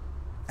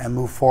 and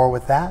move forward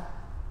with that,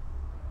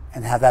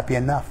 and have that be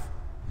enough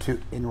to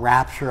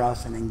enrapture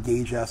us and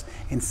engage us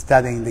in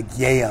studying the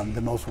Gyayam,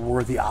 the most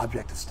worthy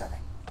object to study.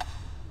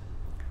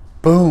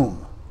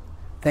 Boom.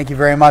 Thank you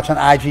very much on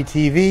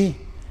IGTV.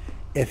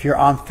 If you're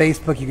on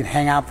Facebook, you can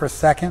hang out for a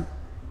second.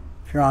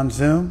 If you're on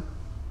Zoom.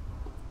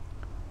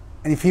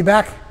 Any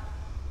feedback?